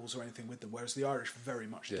symbols or anything with them. Whereas the Irish very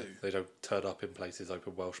much do. They don't turn up in places,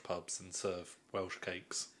 open Welsh pubs, and serve Welsh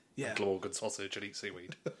cakes, and glorg and sausage, and eat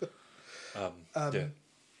seaweed.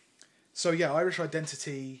 So Irish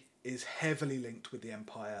identity is heavily linked with the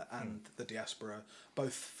empire and the diaspora,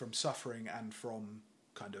 both from suffering and from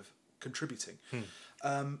kind of contributing.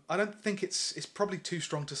 I don't think it's probably too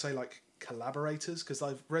strong to say like collaborators, because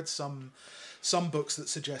I've read some books that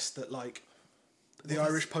suggest that like the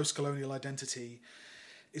Irish post-colonial identity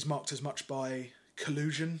is marked as much by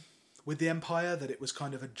collusion with the empire that it was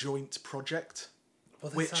kind of a joint project,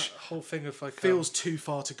 which that whole thing of like feels too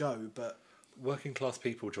far to go, but working class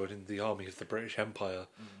people joining the army of the British Empire,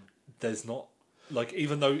 there's not like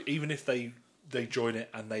even if they join it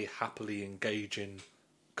and they happily engage in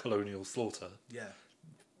colonial slaughter,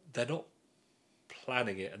 they're not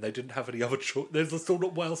planning it, and they didn't have any other choice. There's still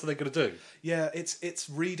not. What else are they going to do? Yeah, it's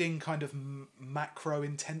reading kind of macro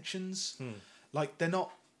intentions. Like they're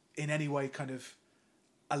not in any way kind of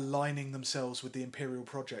aligning themselves with the imperial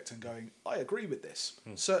project and going, I agree with this.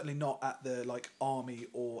 Certainly not at the like army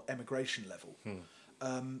or emigration level.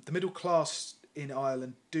 The middle class in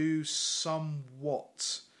Ireland do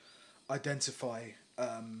somewhat identify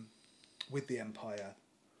with the empire.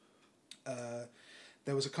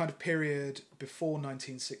 There was a kind of period before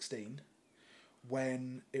 1916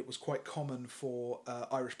 when it was quite common for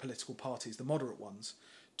Irish political parties, the moderate ones,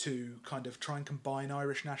 to kind of try and combine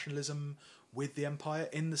Irish nationalism with the empire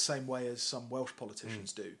in the same way as some Welsh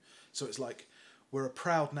politicians do. So it's like, we're a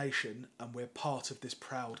proud nation and we're part of this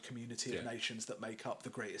proud community of nations that make up the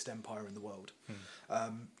greatest empire in the world.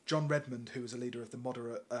 John Redmond, who was a leader of the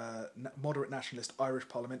moderate nationalist Irish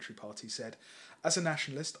Parliamentary Party, said, "As a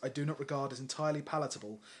nationalist, I do not regard as entirely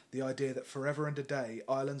palatable the idea that forever and a day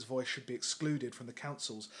Ireland's voice should be excluded from the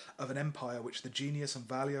councils of an empire which the genius and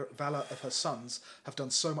valour of her sons have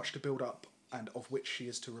done so much to build up and of which she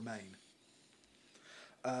is to remain."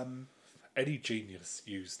 Any genius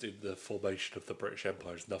used in the formation of the British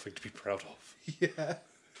Empire is nothing to be proud of. Yeah.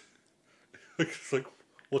 It's like,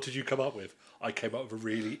 what did you come up with? I came up with a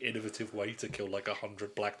really innovative way to kill like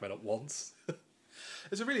 100 black men at once.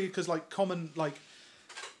 It's a really, because like common like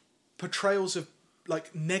portrayals of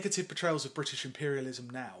like negative portrayals of British imperialism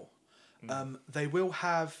now,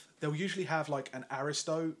 they'll usually have like an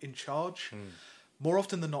aristo in charge. More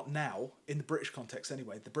often than not now, in the British context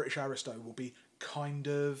anyway, the British aristo will be kind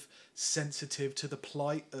of sensitive to the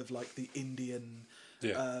plight of like the Indian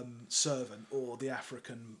servant or the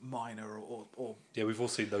African miner or yeah, we've all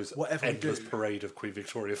seen those endless parade of Queen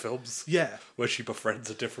Victoria films. Yeah, where she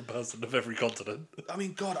befriends a different person of every continent. I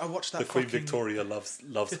mean, God, I watched that. The Queen Victoria loves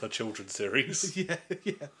her children series. Yeah.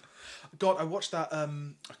 God, I watched that. I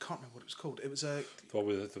can't remember what it was called. It was the one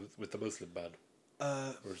with the Muslim man.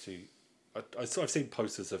 Or is he? I've seen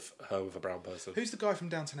posters of her with a brown person. Who's the guy from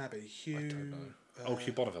Downton Abbey? I don't know.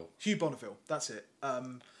 Hugh Bonneville. Hugh Bonneville, that's it.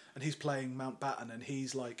 And he's playing Mountbatten, and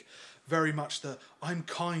he's like very much I'm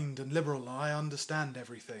kind and liberal, and I understand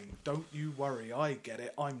everything. Don't you worry, I get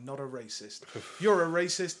it. I'm not a racist. You're a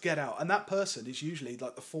racist, get out. And that person is usually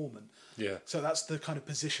like the foreman. Yeah. So that's the kind of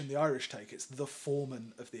position the Irish take. It's the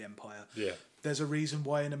foreman of the empire. Yeah. There's a reason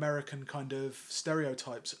why in American kind of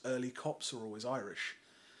stereotypes, early cops are always Irish.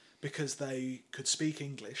 Because they could speak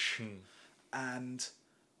English and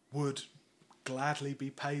would gladly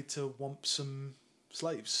be paid to womp some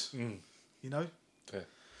slaves, you know? Yeah.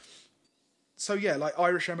 So yeah, like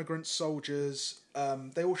Irish immigrants, soldiers,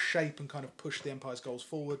 they all shape and kind of push the empire's goals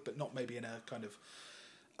forward, but not maybe in a kind of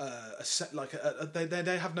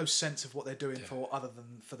they have no sense of what they're doing for other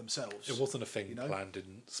than for themselves. It wasn't a thing planned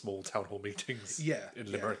in small town hall meetings.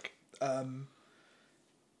 In Limerick.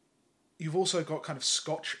 You've also got kind of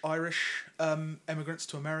Scotch-Irish immigrants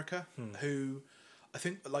to America who I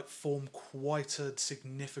think like form quite a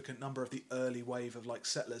significant number of the early wave of like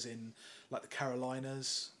settlers in like the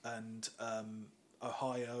Carolinas and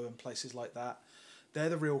Ohio and places like that. They're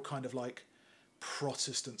the real kind of like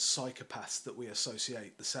Protestant psychopaths that we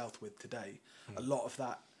associate the South with today. A lot of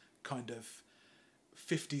that kind of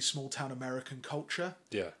 50s small town American culture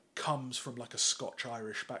comes from like a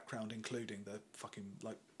Scotch-Irish background, including the fucking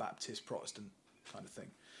like Baptist Protestant kind of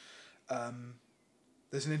thing.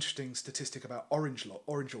 There's an interesting statistic about Orange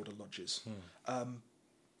Order lodges.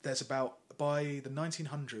 There's about, by the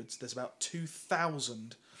 1900s, there's about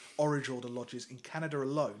 2,000 Orange Order lodges in Canada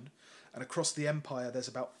alone, and across the empire there's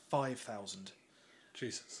about 5,000.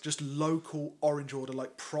 Jesus. Just local Orange Order,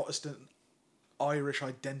 like Protestant Irish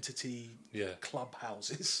identity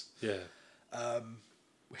clubhouses. Yeah.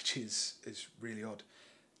 Which is really odd.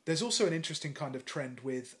 There's also an interesting kind of trend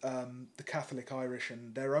with the Catholic Irish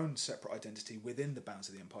and their own separate identity within the bounds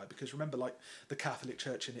of the empire. Because remember, like, the Catholic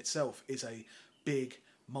Church in itself is a big,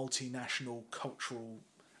 multinational, cultural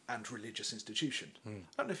and religious institution. I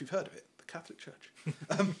don't know if you've heard of it, the Catholic Church.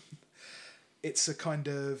 It's a kind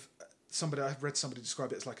of... I've read somebody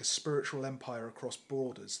describe it as like a spiritual empire across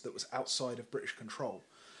borders that was outside of British control.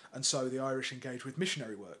 And so the Irish engage with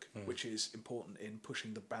missionary work, which is important in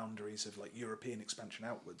pushing the boundaries of like European expansion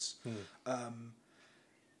outwards.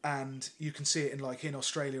 And you can see it in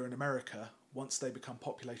Australia and America. Once they become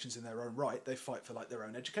populations in their own right, they fight for like their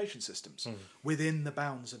own education systems within the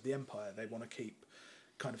bounds of the empire. They want to keep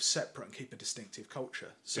kind of separate and keep a distinctive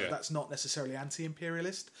culture. So that's not necessarily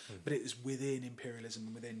anti-imperialist, but it is within imperialism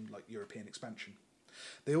and within like European expansion.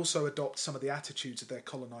 They also adopt some of the attitudes of their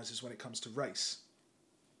colonisers when it comes to race.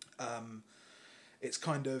 It's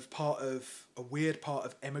kind of a weird part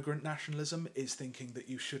of immigrant nationalism is thinking that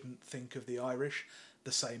you shouldn't think of the Irish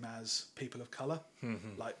the same as people of colour,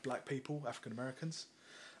 like black people, African Americans.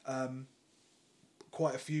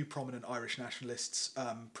 Quite a few prominent Irish nationalists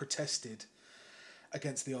protested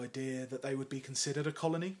against the idea that they would be considered a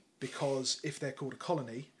colony, because if they're called a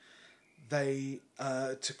colony, they,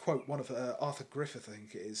 to quote one of Arthur Griffith, I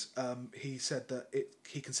think it is, he said that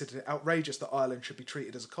he considered it outrageous that Ireland should be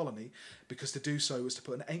treated as a colony, because to do so was to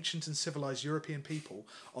put an ancient and civilised European people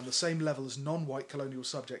on the same level as non-white colonial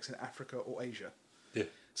subjects in Africa or Asia. Yeah.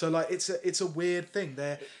 So like it's a weird thing.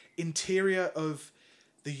 They're interior of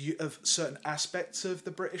certain aspects of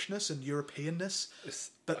the Britishness and Europeanness,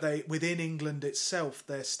 But within England itself,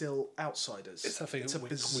 they're still outsiders. It's a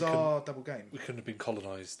bizarre double game. We couldn't have been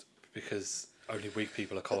colonised because only weak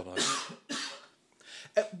people are colonised.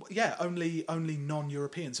 Only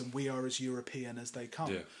non-Europeans, and we are as European as they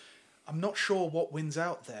come. Yeah. I'm not sure what wins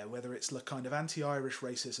out there, whether it's the kind of anti-Irish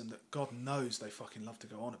racism that God knows they fucking love to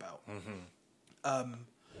go on about. Mm-hmm.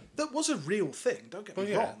 That was a real thing, don't get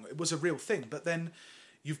me wrong. It was a real thing, but then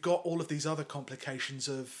you've got all of these other complications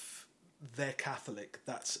of they're Catholic,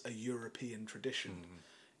 that's a European tradition.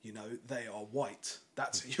 You know, they are white,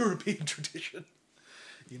 that's a European tradition.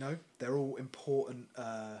 You know, they're all important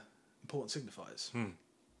signifiers.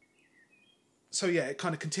 So yeah, it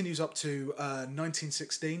kind of continues up to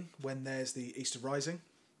 1916 when there's the Easter Rising.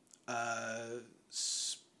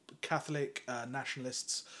 Catholic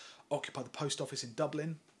nationalists occupy the post office in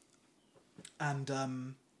Dublin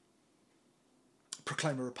and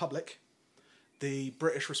proclaim a republic. The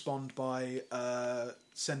British respond by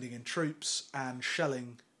sending in troops and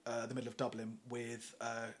shelling the middle of Dublin with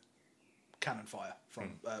cannon fire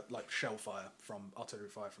from like shell fire from artillery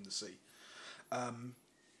fire from the sea.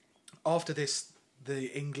 After this,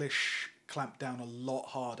 the English clamp down a lot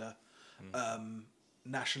harder.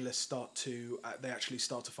 Nationalists they actually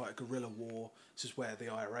start to fight a guerrilla war. This is where the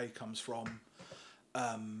IRA comes from,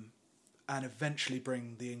 and eventually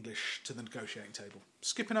bring the English to the negotiating table.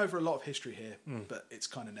 Skipping over a lot of history here, but it's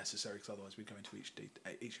kind of necessary because otherwise we go into each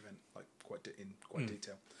event like quite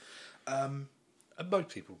detail. And most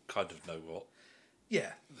people kind of know what.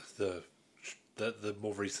 Yeah. The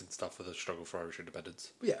more recent stuff of the struggle for Irish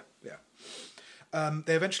independence. Yeah.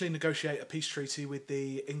 They eventually negotiate a peace treaty with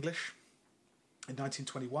the English in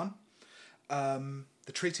 1921.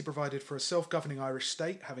 The treaty provided for a self-governing Irish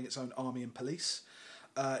state having its own army and police.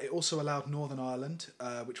 It also allowed Northern Ireland,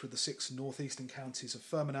 which were the 6 northeastern counties of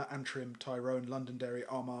Fermanagh, Antrim, Tyrone, Londonderry,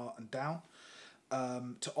 Armagh and Down,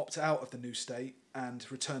 to opt out of the new state and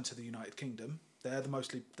return to the United Kingdom. They're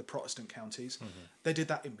mostly the Protestant counties. They did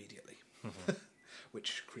that immediately,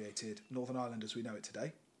 which created Northern Ireland as we know it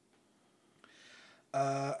today.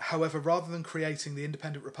 However, rather than creating the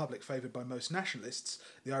independent republic favoured by most nationalists,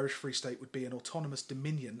 the Irish Free State would be an autonomous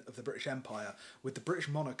dominion of the British Empire, with the British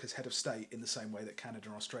monarch as head of state in the same way that Canada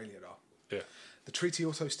and Australia are. Yeah. The treaty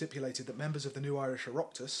also stipulated that members of the new Irish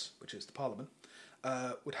Oireachtas, which is the Parliament,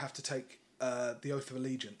 would have to take the oath of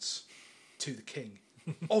allegiance to the king.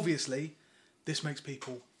 Obviously, this makes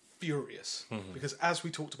people furious, because as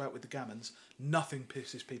we talked about with the Gammons, nothing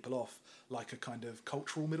pisses people off like a kind of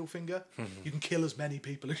cultural middle finger. You can kill as many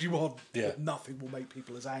people as you want, but nothing will make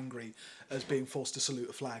people as angry as being forced to salute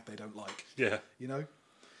a flag they don't like. Yeah. You know?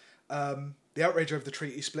 The outrage over the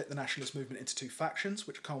treaty split the nationalist movement into 2 factions,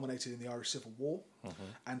 which culminated in the Irish Civil War,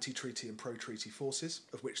 anti-treaty and pro-treaty forces,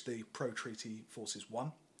 of which the pro-treaty forces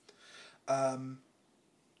won. And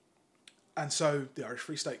so the Irish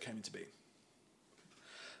Free State came into being.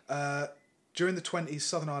 During the 1920s,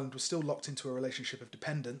 Southern Ireland was still locked into a relationship of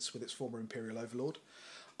dependence with its former imperial overlord.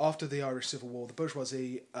 After the Irish Civil War, the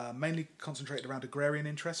bourgeoisie mainly concentrated around agrarian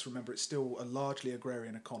interests. Remember, it's still a largely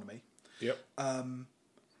agrarian economy. Yep.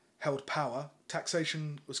 Held power.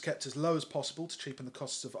 Taxation was kept as low as possible to cheapen the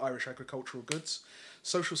costs of Irish agricultural goods.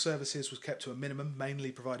 Social services was kept to a minimum,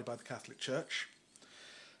 mainly provided by the Catholic Church.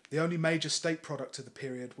 The only major state product of the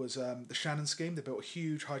period was the Shannon scheme. They built a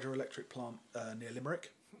huge hydroelectric plant near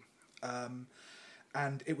Limerick.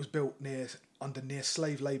 And it was built under near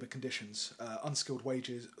slave labour conditions. Unskilled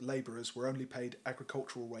labourers were only paid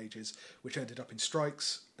agricultural wages, which ended up in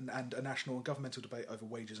strikes and a national and governmental debate over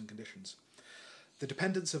wages and conditions. The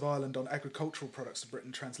dependence of Ireland on agricultural products of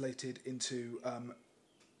Britain translated into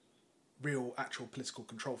actual political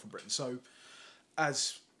control from Britain. So,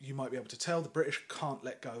 as you might be able to tell, the British can't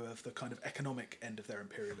let go of the kind of economic end of their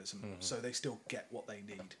imperialism, so they still get what they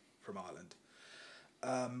need from Ireland.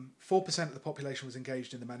 4% of the population was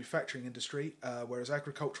engaged in the manufacturing industry, whereas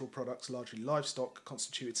agricultural products, largely livestock,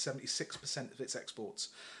 constituted 76% of its exports,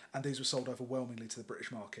 and these were sold overwhelmingly to the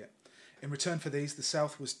British market. In return for these, the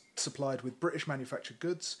South was supplied with British manufactured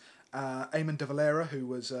goods. Eamon de Valera, who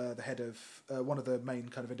was the head of one of the main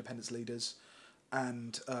kind of independence leaders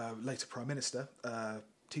and later Prime Minister,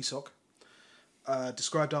 Taoiseach,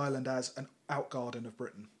 described Ireland as an outgarden of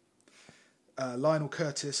Britain. Lionel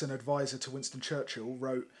Curtis, an advisor to Winston Churchill,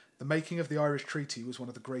 wrote, "The making of the Irish Treaty was one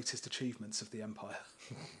of the greatest achievements of the empire."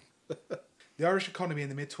 The Irish economy in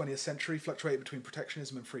the mid-20th century fluctuated between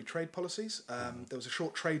protectionism and free trade policies. There was a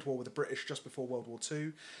short trade war with the British just before World War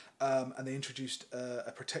II, and they introduced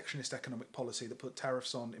a protectionist economic policy that put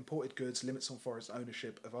tariffs on imported goods, limits on foreign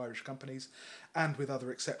ownership of Irish companies, and with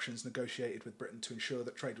other exceptions negotiated with Britain to ensure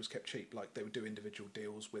that trade was kept cheap, like they would do individual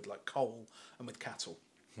deals with like coal and with cattle.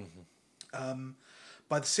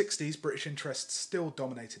 By the 60s, British interests still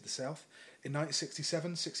dominated the South. In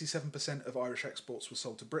 1967, 67% of Irish exports were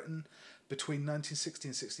sold to Britain. Between 1960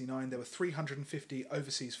 and 69, there were 350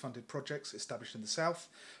 overseas funded projects established in the South.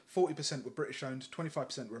 40% were British owned,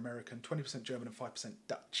 25% were American, 20% German, and 5%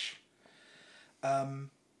 Dutch.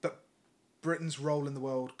 But Britain's role in the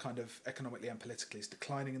world, kind of economically and politically, is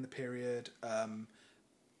declining in the period.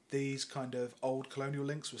 These kind of old colonial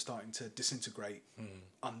links were starting to disintegrate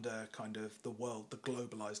under kind of the world, the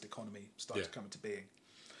globalised economy started to come into being.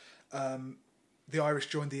 The Irish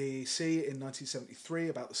joined the EEC in 1973,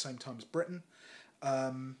 about the same time as Britain.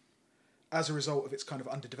 As a result of its kind of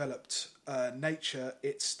underdeveloped nature,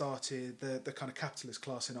 it started, the kind of capitalist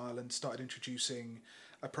class in Ireland started introducing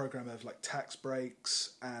a programme of like tax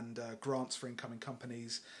breaks and grants for incoming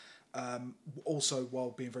companies, also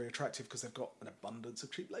while being very attractive because they've got an abundance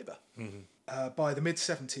of cheap labour. By the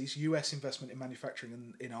mid-70s, US investment in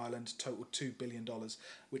manufacturing in Ireland totaled $2 billion,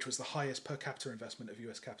 which was the highest per capita investment of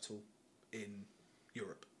US capital in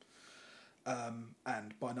Europe.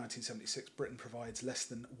 And by 1976, Britain provides less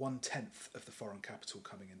than 1/10 of the foreign capital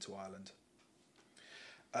coming into Ireland.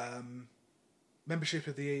 Membership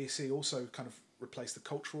of the EEC also kind of replaced the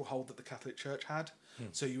cultural hold that the Catholic Church had.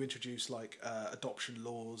 So you introduce like adoption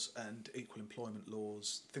laws and equal employment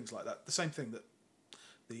laws, things like that. The same thing that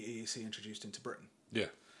the EEC introduced into Britain. Yeah.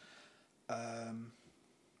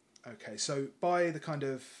 Okay, so by the kind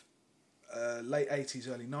of late 80s,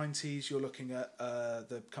 early 90s, you're looking at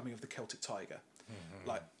the coming of the Celtic Tiger.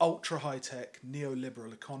 Like ultra high-tech,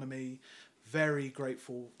 neoliberal economy, very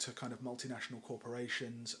grateful to kind of multinational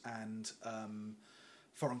corporations and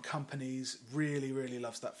foreign companies, really, really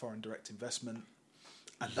loves that foreign direct investment.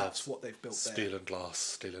 And that's what they've built there. Steel and glass,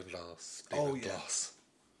 steel and glass, steel and glass.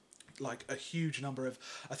 Like a huge number of...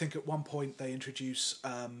 I think at one point they introduce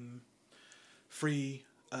free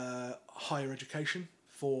higher education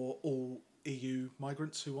for all EU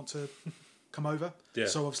migrants who want to come over. Yeah.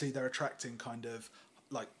 So obviously they're attracting kind of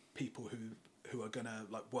like people who are going to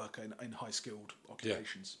like work in high-skilled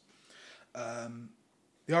occupations. Yeah.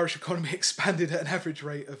 The Irish economy expanded at an average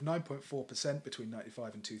rate of 9.4% between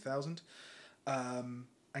 1995 and 2000.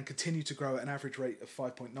 And continued to grow at an average rate of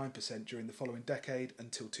 5.9% during the following decade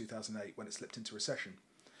until 2008, when it slipped into recession.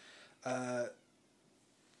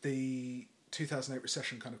 The 2008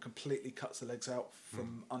 recession kind of completely cuts the legs out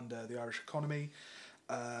from under the Irish economy.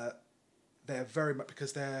 They're very much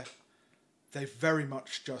because they've very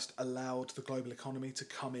much just allowed the global economy to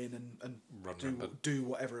come in and do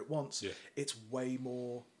whatever it wants. Yeah. It's way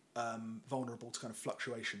more vulnerable to kind of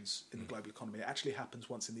fluctuations in the global economy. It actually happens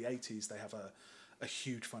once in the 80s. They have a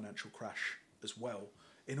huge financial crash as well,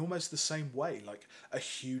 in almost the same way, like a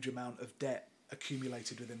huge amount of debt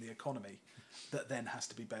accumulated within the economy that then has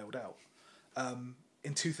to be bailed out.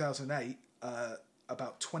 In 2008,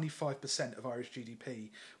 about 25% of Irish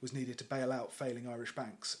GDP was needed to bail out failing Irish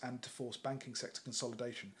banks and to force banking sector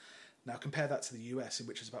consolidation. Now compare that to the US, in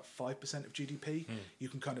which is about 5% of GDP. You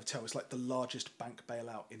can kind of tell it's like the largest bank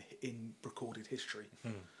bailout in recorded history.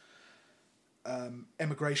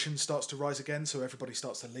 Emigration starts to rise again, so everybody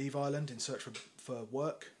starts to leave Ireland in search for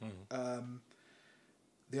work.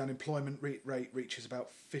 The unemployment rate reaches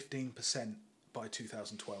about 15% by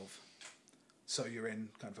 2012. So you're in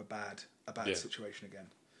kind of a bad situation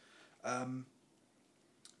again.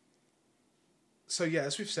 So yeah,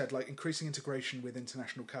 as we've said, like increasing integration with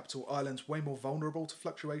international capital, Ireland's way more vulnerable to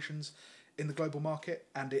fluctuations in the global market,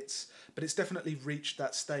 but it's definitely reached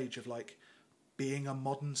that stage of like being a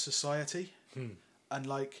modern society. And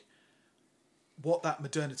like what that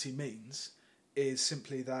modernity means is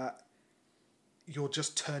simply that you're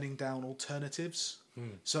just turning down alternatives.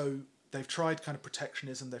 So they've tried kind of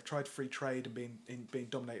protectionism, they've tried free trade and being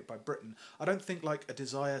dominated by Britain. I don't think like a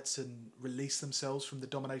desire to release themselves from the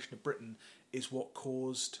domination of Britain is what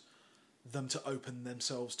caused them to open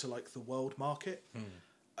themselves to like the world market.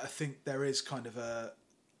 I think there is kind of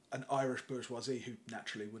an Irish bourgeoisie who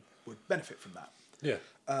naturally would benefit from that. Yeah.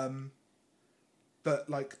 But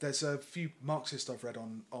like there's a few Marxists I've read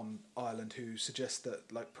on Ireland who suggest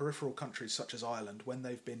that like peripheral countries such as Ireland, when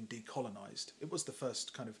they've been decolonised, it was the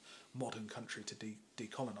first kind of modern country to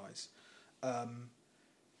decolonise,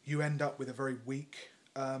 you end up with a very weak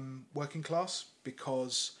working class,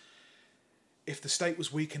 because if the state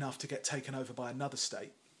was weak enough to get taken over by another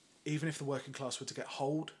state, even if the working class were to get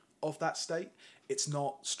hold of that state, it's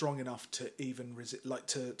not strong enough to even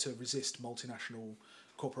to resist multinational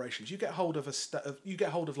corporations. You get hold of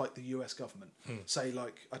like the US government. Say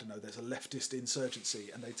like, I don't know, there's a leftist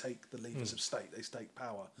insurgency and they take the levers of state, they take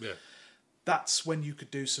power. Yeah. That's when you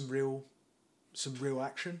could do some real some real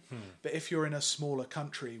action. But if you're in a smaller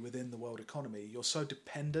country within the world economy, you're so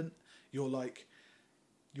dependent. You're like,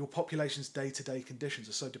 your population's day-to-day conditions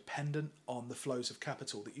are so dependent on the flows of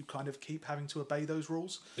capital that you kind of keep having to obey those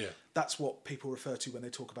rules. Yeah. That's what people refer to when they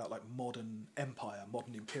talk about like modern empire,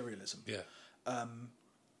 modern imperialism. Yeah.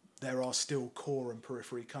 There are still core and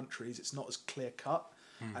periphery countries. It's not as clear-cut,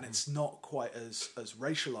 and it's not quite as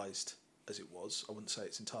racialised as it was. I wouldn't say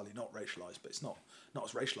it's entirely not racialised, but it's not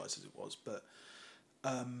as racialised as it was. But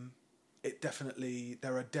there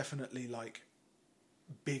are definitely like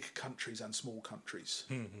big countries and small countries,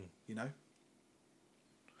 you know?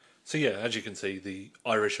 So yeah, as you can see, the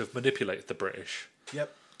Irish have manipulated the British.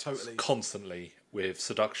 Yep, totally. Constantly with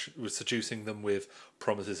seducing them with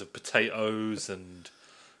promises of potatoes and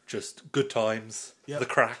just good times, the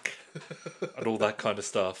crack, and all that kind of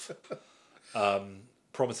stuff.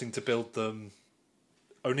 Promising to build them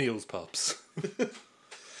O'Neill's pubs.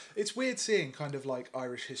 It's weird seeing kind of like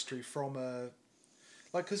Irish history from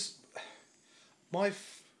because my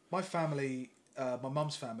family, my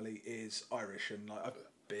mum's family is Irish, and like I've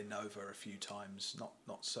been over a few times, not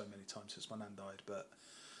so many times since my nan died, but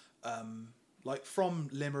like from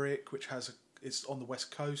Limerick, which it's on the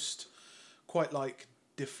west coast, quite like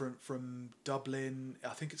different from Dublin. I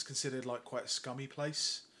think it's considered like quite a scummy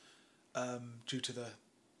place due to the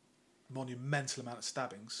monumental amount of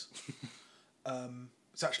stabbings.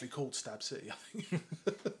 It's actually called Stab City, I think.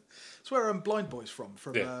 It's where Blind Boy's from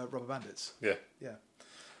Rubber Bandits. Yeah. Yeah.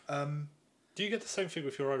 Do you get the same thing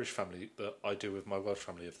with your Irish family that I do with my Welsh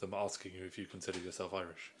family, of them asking you if you consider yourself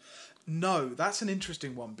Irish? No, that's an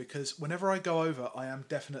interesting one, because whenever I go over, I am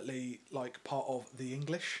definitely like part of the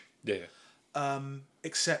English. Yeah.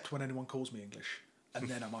 Except when anyone calls me English, and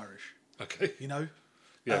then I'm Irish. Okay. You know?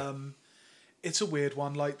 Yeah. It's a weird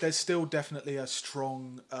one. Like, there's still definitely a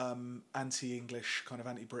strong anti-English, kind of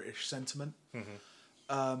anti-British sentiment.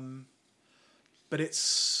 But it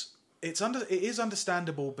is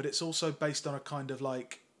understandable, but it's also based on a kind of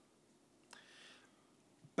like,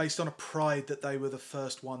 based on a pride that they were the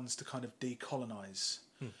first ones to kind of decolonize.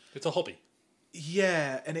 It's a hobby.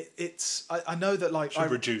 Yeah, and I know that like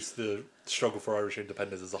Should reduce the struggle for Irish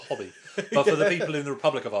independence as a hobby, but for the people in the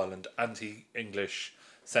Republic of Ireland, anti-English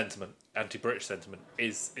sentiment, anti-British sentiment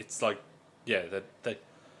it's like, yeah, they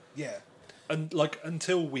yeah. And like,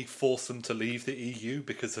 until we force them to leave the EU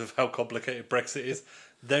because of how complicated Brexit is,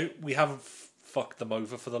 we haven't fucked them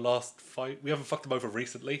over for the last fight. We haven't fucked them over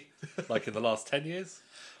recently, like in the last 10 years.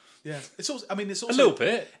 Yeah, it's also a little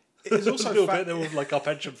bit. It's also a little bit. There were like our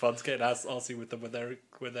pension funds getting arsey with them when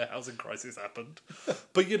their housing crisis happened.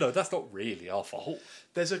 But you know, that's not really our fault.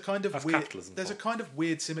 There's a kind of that's weird. Capitalism's There's fault. a kind of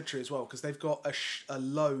weird symmetry as well, because they've got a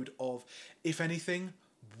load of, if anything,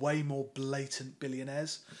 way more blatant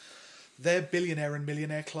billionaires. Their billionaire and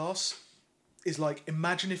millionaire class is like,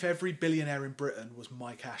 imagine if every billionaire in Britain was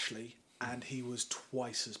Mike Ashley and he was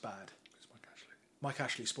twice as bad. Who's Mike Ashley? Mike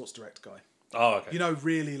Ashley, Sports Direct guy. Oh, okay. You know,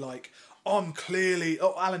 really like, I'm clearly...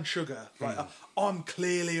 Oh, Alan Sugar. Like, I'm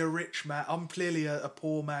clearly a rich man. I'm clearly a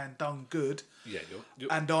poor man done good. Yeah,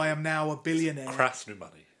 you're and I am now a billionaire. Crass new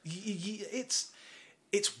money. It's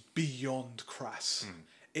beyond crass.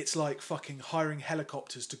 It's like fucking hiring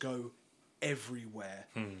helicopters to go everywhere.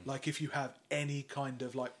 Like, if you have any kind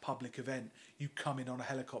of like public event, you come in on a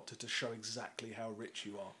helicopter to show exactly how rich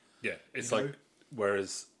you are. Yeah, it's like,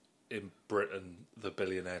 whereas in Britain, the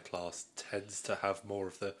billionaire class tends to have more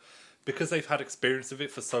of the... Because they've had experience of it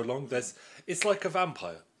for so long, it's like a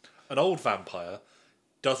vampire. An old vampire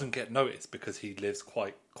doesn't get noticed because he lives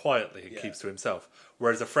quite quietly and keeps to himself.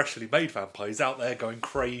 Whereas a freshly made vampire is out there going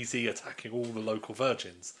crazy, attacking all the local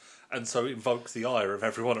virgins, and so invokes the ire of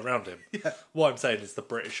everyone around him. Yeah. What I'm saying is the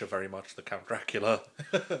British are very much the Count Dracula,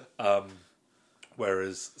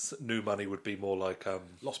 whereas New Money would be more like...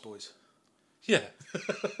 Lost Boys. Yeah.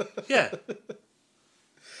 Yeah.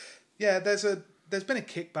 Yeah, there's been a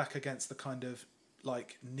kickback against the kind of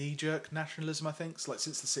like knee-jerk nationalism, I think. So, like,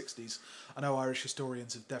 since the 60s. I know Irish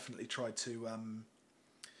historians have definitely tried to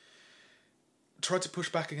push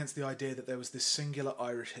back against the idea that there was this singular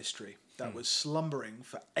Irish history that was slumbering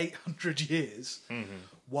for 800 years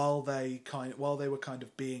while they were kind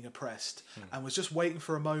of being oppressed, and was just waiting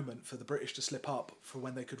for a moment for the British to slip up for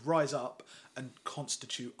when they could rise up and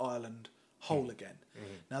constitute Ireland whole again.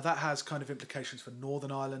 Now that has kind of implications for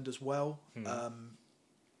Northern Ireland as well.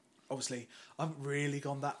 Obviously, I haven't really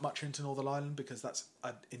gone that much into Northern Ireland because that's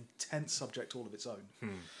an intense subject all of its own.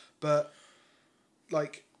 But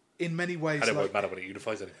like, in many ways, And it won't matter when it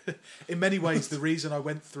unifies anyway. in many ways, the reason I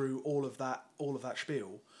went through all of that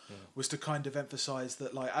spiel was to kind of emphasise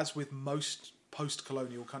that, like, as with most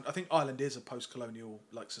post-colonial country. I think Ireland is a post-colonial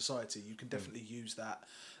like society. You can definitely use that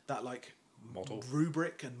like Model.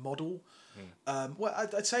 rubric and model. Well,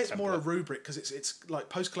 I'd say it's more a rubric because it's like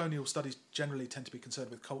post-colonial studies generally tend to be concerned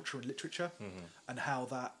with culture and literature and how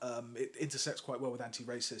that it intersects quite well with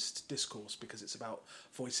anti-racist discourse because it's about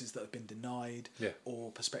voices that have been denied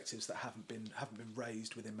or perspectives that haven't been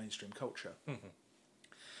raised within mainstream culture.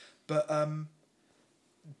 But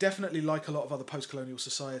definitely, like a lot of other post-colonial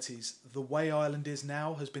societies, the way Ireland is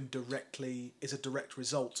now is a direct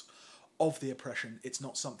result of the oppression. It's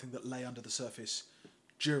not something that lay under the surface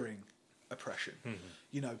during oppression.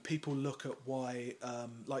 You know, people look at why,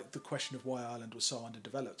 like the question of why Ireland was so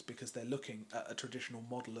underdeveloped because they're looking at a traditional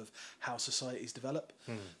model of how societies develop.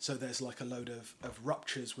 So there's like a load of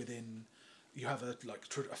ruptures within. You have a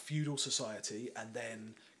feudal society, and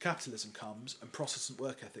then capitalism comes, and Protestant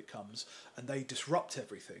work ethic comes, and they disrupt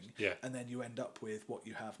everything. And then you end up with what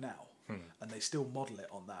you have now, and they still model it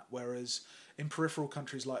on that. Whereas in peripheral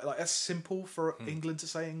countries like that's simple for England to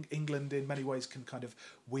say. England in many ways can kind of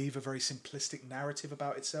weave a very simplistic narrative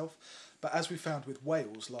about itself, but as we found with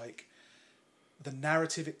Wales, like the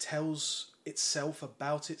narrative it tells itself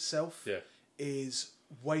about itself is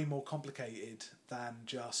way more complicated than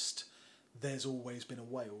just. There's always been a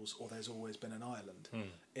Wales or there's always been an Ireland.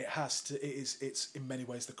 It's in many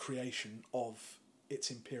ways the creation of its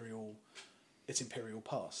imperial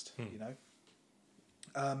past, you know?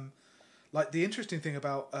 Like the interesting thing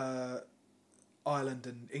about Ireland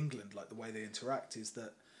and England, like the way they interact, is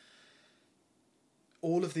that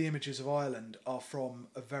all of the images of Ireland are from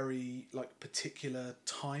a very like particular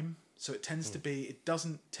time. So it tends to be, it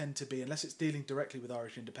doesn't tend to be, unless it's dealing directly with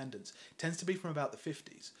Irish independence, it tends to be from about the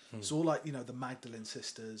 50s. It's all like, you know, the Magdalene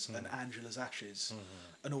sisters and Angela's Ashes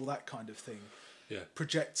and all that kind of thing.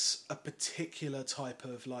 Projects a particular type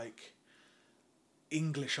of like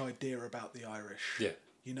English idea about the Irish.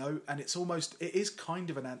 You know, and it's almost, it is kind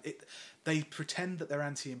of they pretend that they're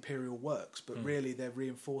anti-imperial works, but really they're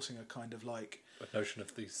reinforcing a kind of like, a notion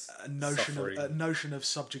of these a notion of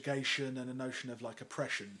subjugation and a notion of like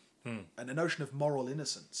oppression. And a notion of moral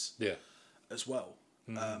innocence as well.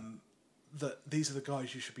 That these are the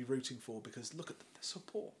guys you should be rooting for because look at them, they're so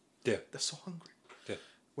poor. They're so hungry.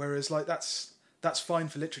 Whereas like that's fine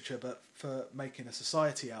for literature, but for making a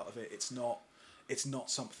society out of it, it's not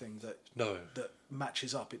something that that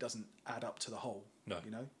matches up. It doesn't add up to the whole.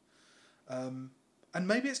 You know? And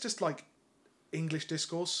maybe it's just like English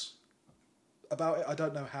discourse about it. I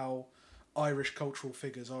don't know how Irish cultural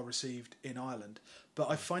figures are received in Ireland, but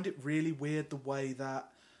I find it really weird the way that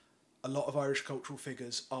a lot of Irish cultural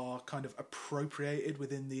figures are kind of appropriated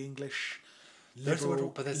within the English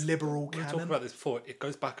liberal canon. We were talking about this before. It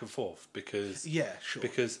goes back and forth because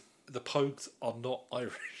because the Pogues are not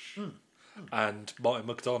Irish, and Martin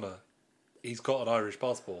McDonagh, he's got an Irish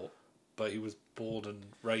passport, but he was born and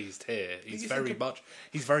raised here. He's very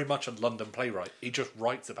much a London playwright. He just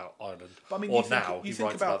writes about Ireland. But I mean, you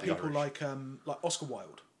think about people like Oscar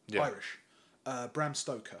Wilde, Irish, Bram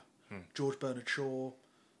Stoker, George Bernard Shaw,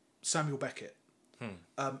 Samuel Beckett.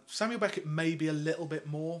 Samuel Beckett maybe a little bit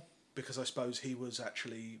more because I suppose he was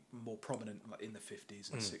actually more prominent like, in the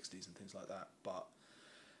 50s and 60s and things like that. But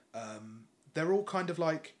they're all kind of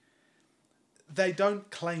like. They don't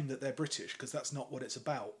claim that they're British because that's not what it's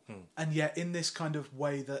about. And yet in this kind of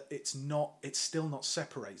way that it's still not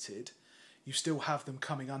separated, you still have them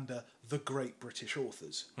coming under the great British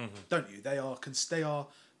authors, don't you? They are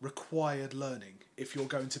required learning. If you're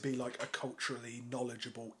going to be like a culturally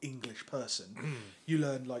knowledgeable English person, you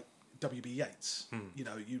learn like W.B. Yeats, you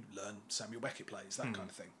know, you learn Samuel Beckett plays, that kind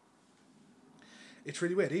of thing. It's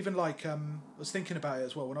really weird. Even like, I was thinking about it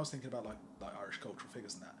as well when I was thinking about like Irish cultural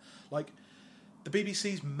figures and that. Like, the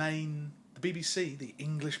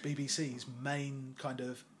English BBC's main kind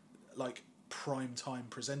of like prime time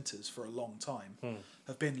presenters for a long time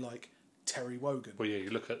have been like Terry Wogan. Well, yeah, you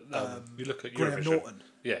look at Graham Eurovision. Norton.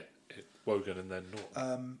 Yeah, Wogan and then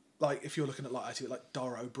Norton. Like if you're looking at like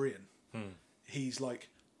Dara O'Brien, he's like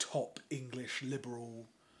top English liberal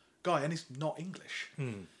guy, and he's not English.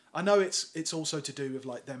 I know it's also to do with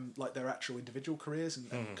like them, like their actual individual careers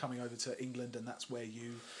and coming over to England, and that's where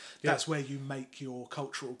you make your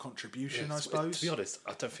cultural contribution, I suppose. To be honest,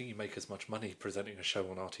 I don't think you make as much money presenting a show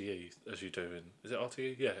on RTE as you do in... Is it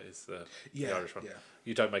RTE? Yeah, it's the Irish one. Yeah.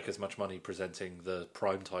 You don't make as much money presenting the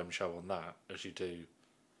primetime show on that as you do...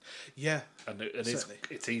 Yeah, and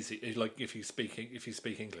it's easy. Like if you speak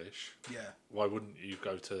English, why wouldn't you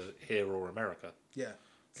go to here or America? Yeah.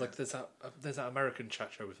 It's like there's that American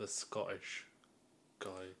chat show with a Scottish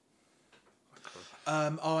guy. I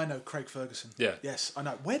I know Craig Ferguson. Yeah. Yes, I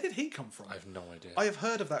know. Where did he come from? I have no idea. I have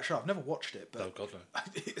heard of that show. I've never watched it, but Oh God, no.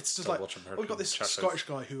 it's just Don't like watch American we've got this chat shows. Scottish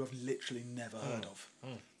guy who I've literally never heard of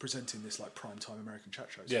presenting this like prime time American chat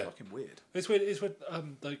show. It's fucking weird. It's weird. It's weird.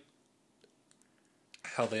 Like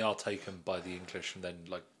how they are taken by the English, and then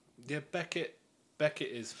like Beckett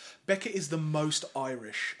is the most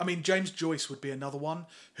Irish. I mean, James Joyce would be another one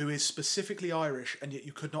who is specifically Irish, and yet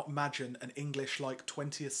you could not imagine an English like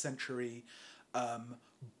 20th century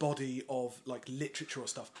body of like literature or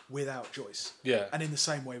stuff without Joyce. Yeah. And in the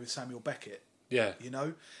same way with Samuel Beckett. Yeah. You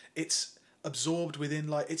know, it's absorbed within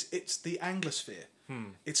like it's the Anglosphere.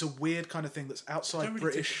 It's a weird kind of thing that's outside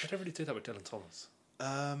British. I don't really do that with Dylan Thomas.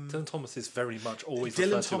 Dylan Thomas is very much always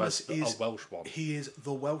Dylan referred Thomas to as a Welsh one. He is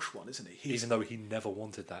the Welsh one, isn't he? Even though he never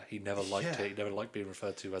wanted that, he never liked it. He never liked being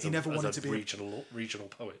referred to as a regional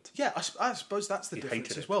poet. Yeah, I suppose that's the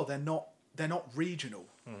difference as well. They're not regional,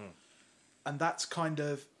 and that's kind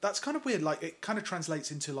of weird. Like it kind of translates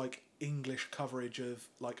into like English coverage of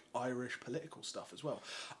like Irish political stuff as well.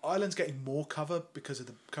 Ireland's getting more coverage because of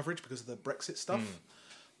the Brexit stuff,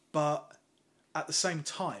 but at the same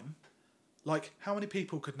time. Like, how many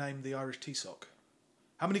people could name the Irish Taoiseach?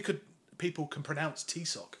 How many people can pronounce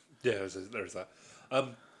Taoiseach? Yeah, there's that.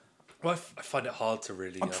 Well, I find it hard to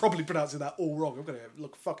really... I'm probably pronouncing that all wrong. I'm going to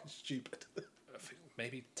look fucking stupid. I think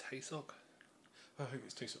maybe Taoiseach? I think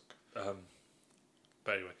it's Taoiseach.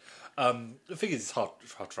 But anyway, the thing is, it's hard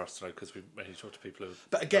for us to know because we mainly talk to people who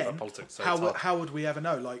But again, about politics. So how would we ever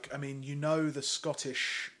know? Like, I mean, you know the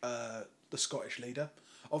Scottish leader.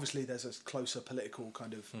 Obviously, there's a closer political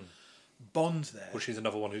kind of... bond there. Well, she's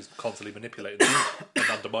another one who's constantly manipulating and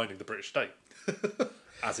undermining the British state,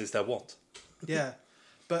 as is their wont. Yeah,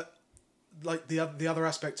 but like the other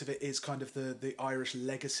aspect of it is kind of the Irish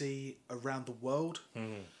legacy around the world,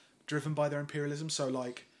 driven by their imperialism. So,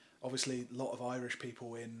 like, obviously, a lot of Irish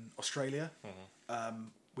people in Australia,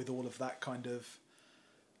 with all of that kind of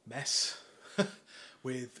mess,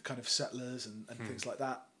 with kind of settlers and things like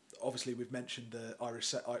that. Obviously, we've mentioned the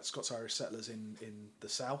Scots-Irish settlers in the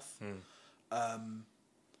south,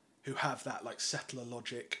 who have that like settler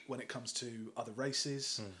logic when it comes to other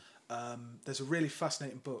races. There's a really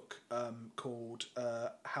fascinating book called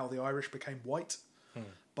 "How the Irish Became White"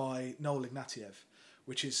 by Noel Ignatieff,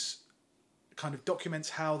 which is kind of documents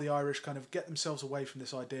how the Irish kind of get themselves away from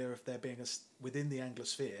this idea of there being within the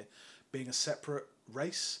Anglosphere being a separate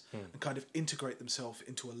race and kind of integrate themselves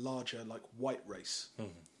into a larger like white race.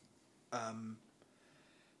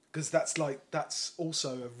 Because that's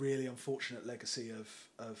also a really unfortunate legacy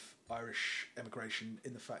of Irish emigration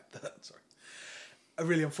in the fact that a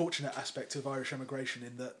really unfortunate aspect of Irish emigration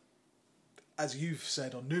in that, as you've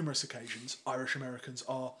said on numerous occasions, Irish Americans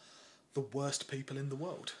are the worst people in the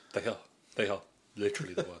world. They are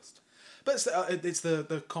literally the worst. But it's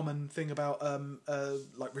the common thing about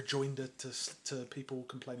like rejoinder to people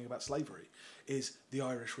complaining about slavery is the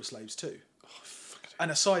Irish were slaves too. And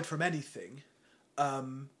aside from anything, I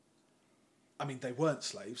mean, they weren't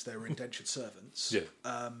slaves; they were indentured servants. Yeah.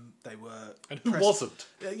 They were. And who wasn't?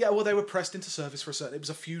 Yeah, well, they were pressed into service for a certain. It was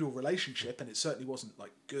a feudal relationship, and it certainly wasn't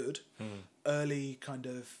like good. Early kind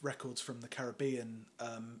of records from the Caribbean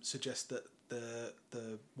suggest that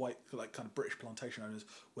the white, like kind of British plantation owners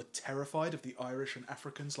were terrified of the Irish and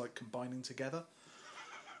Africans like combining together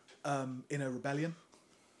in a rebellion.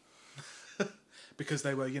 Because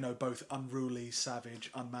they were, both unruly,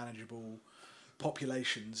 savage, unmanageable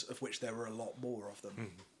populations, of which there were a lot more of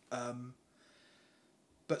them.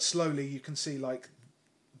 But slowly you can see, like,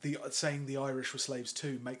 saying the Irish were slaves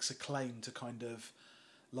too makes a claim to kind of,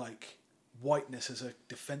 like, whiteness as a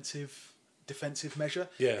defensive measure.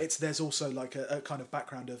 Yeah. There's also, like, a kind of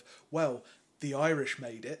background of, well, the Irish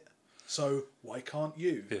made it, so why can't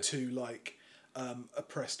you? Yeah. To, like,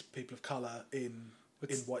 oppressed people of colour in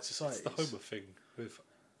white society. It's the Homer thing with,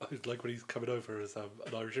 like, when he's coming over as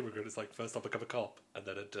an Irish immigrant, it's like, first I'll become a cop, and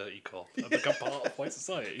then a dirty cop, and become part of white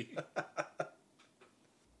society.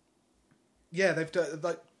 Yeah, they've done,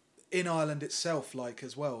 like, in Ireland itself, like,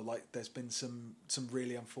 as well, like, there's been some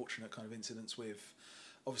really unfortunate kind of incidents with,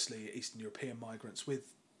 obviously, Eastern European migrants,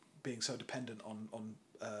 with being so dependent on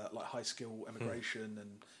like, high-skill immigration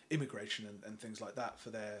and immigration and things like that for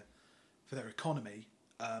their economy.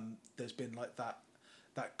 There's been, like, that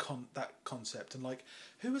concept, and like,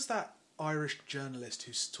 who was that Irish journalist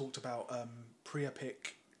who talked about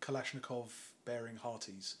Priapik Kalashnikov bearing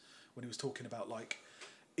Hearties when he was talking about like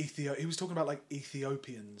he was talking about like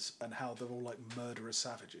Ethiopians and how they're all like murderous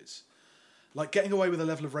savages, like getting away with a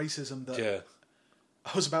level of racism that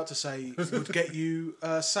I was about to say would get you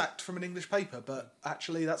sacked from an English paper, but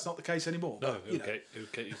actually that's not the case anymore. No, But, it'll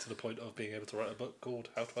get you to the point of being able to write a book called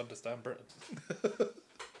How to Understand Britain.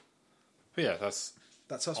 But yeah, that's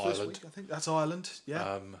us for Ireland. this week, I think. That's Ireland,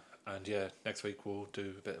 yeah. And yeah, next week we'll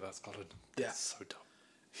do a bit about Scotland. Yeah. It's so dumb.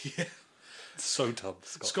 Yeah. So dumb.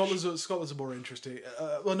 Scotland's are more interesting.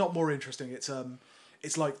 Well, not more interesting. It's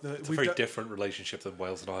like It's a very different relationship than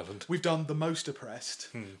Wales and Ireland. We've done the most oppressed.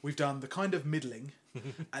 We've done the kind of middling,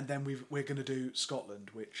 and then we're going to do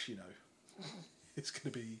Scotland, which it's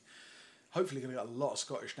going to be hopefully going to get a lot of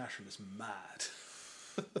Scottish nationalists mad.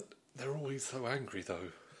 They're always so angry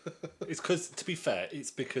though. It's because, to be fair, it's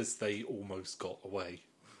because they almost got away.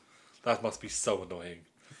 That must be so annoying.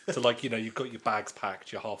 So, like, you've got your bags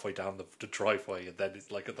packed, you're halfway down the driveway, and then it's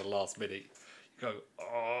like at the last minute, you go,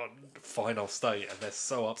 oh, fine, I'll stay. And they're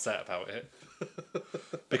so upset about it.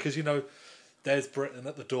 Because, there's Britain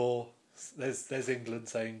at the door, there's England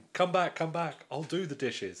saying, come back, I'll do the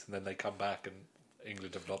dishes. And then they come back and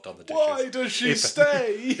England have not done the dishes. Why does she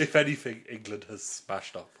stay? If anything, England has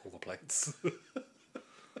smashed up all the plates.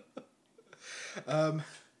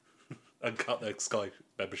 And cut their Sky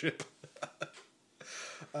membership.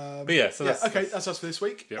 But yeah, so that's... Okay, that's us for this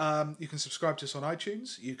week. Yep. You can subscribe to us on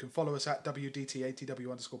iTunes. You can follow us at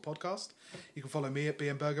WDTATW_podcast. You can follow me at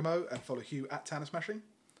BM Bergamo and follow Hugh at Tanner Smashing.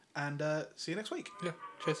 And see you next week. Yeah,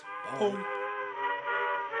 cheers. Bye. Bye.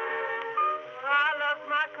 I love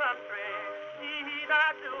my country, indeed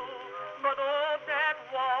I do, but oh, that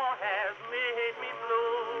war has made me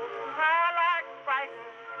blue. I like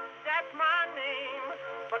fighting, that's my name,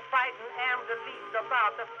 but fighting am the least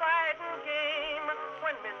about the fighting game.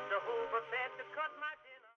 When Mr. Hoover said to come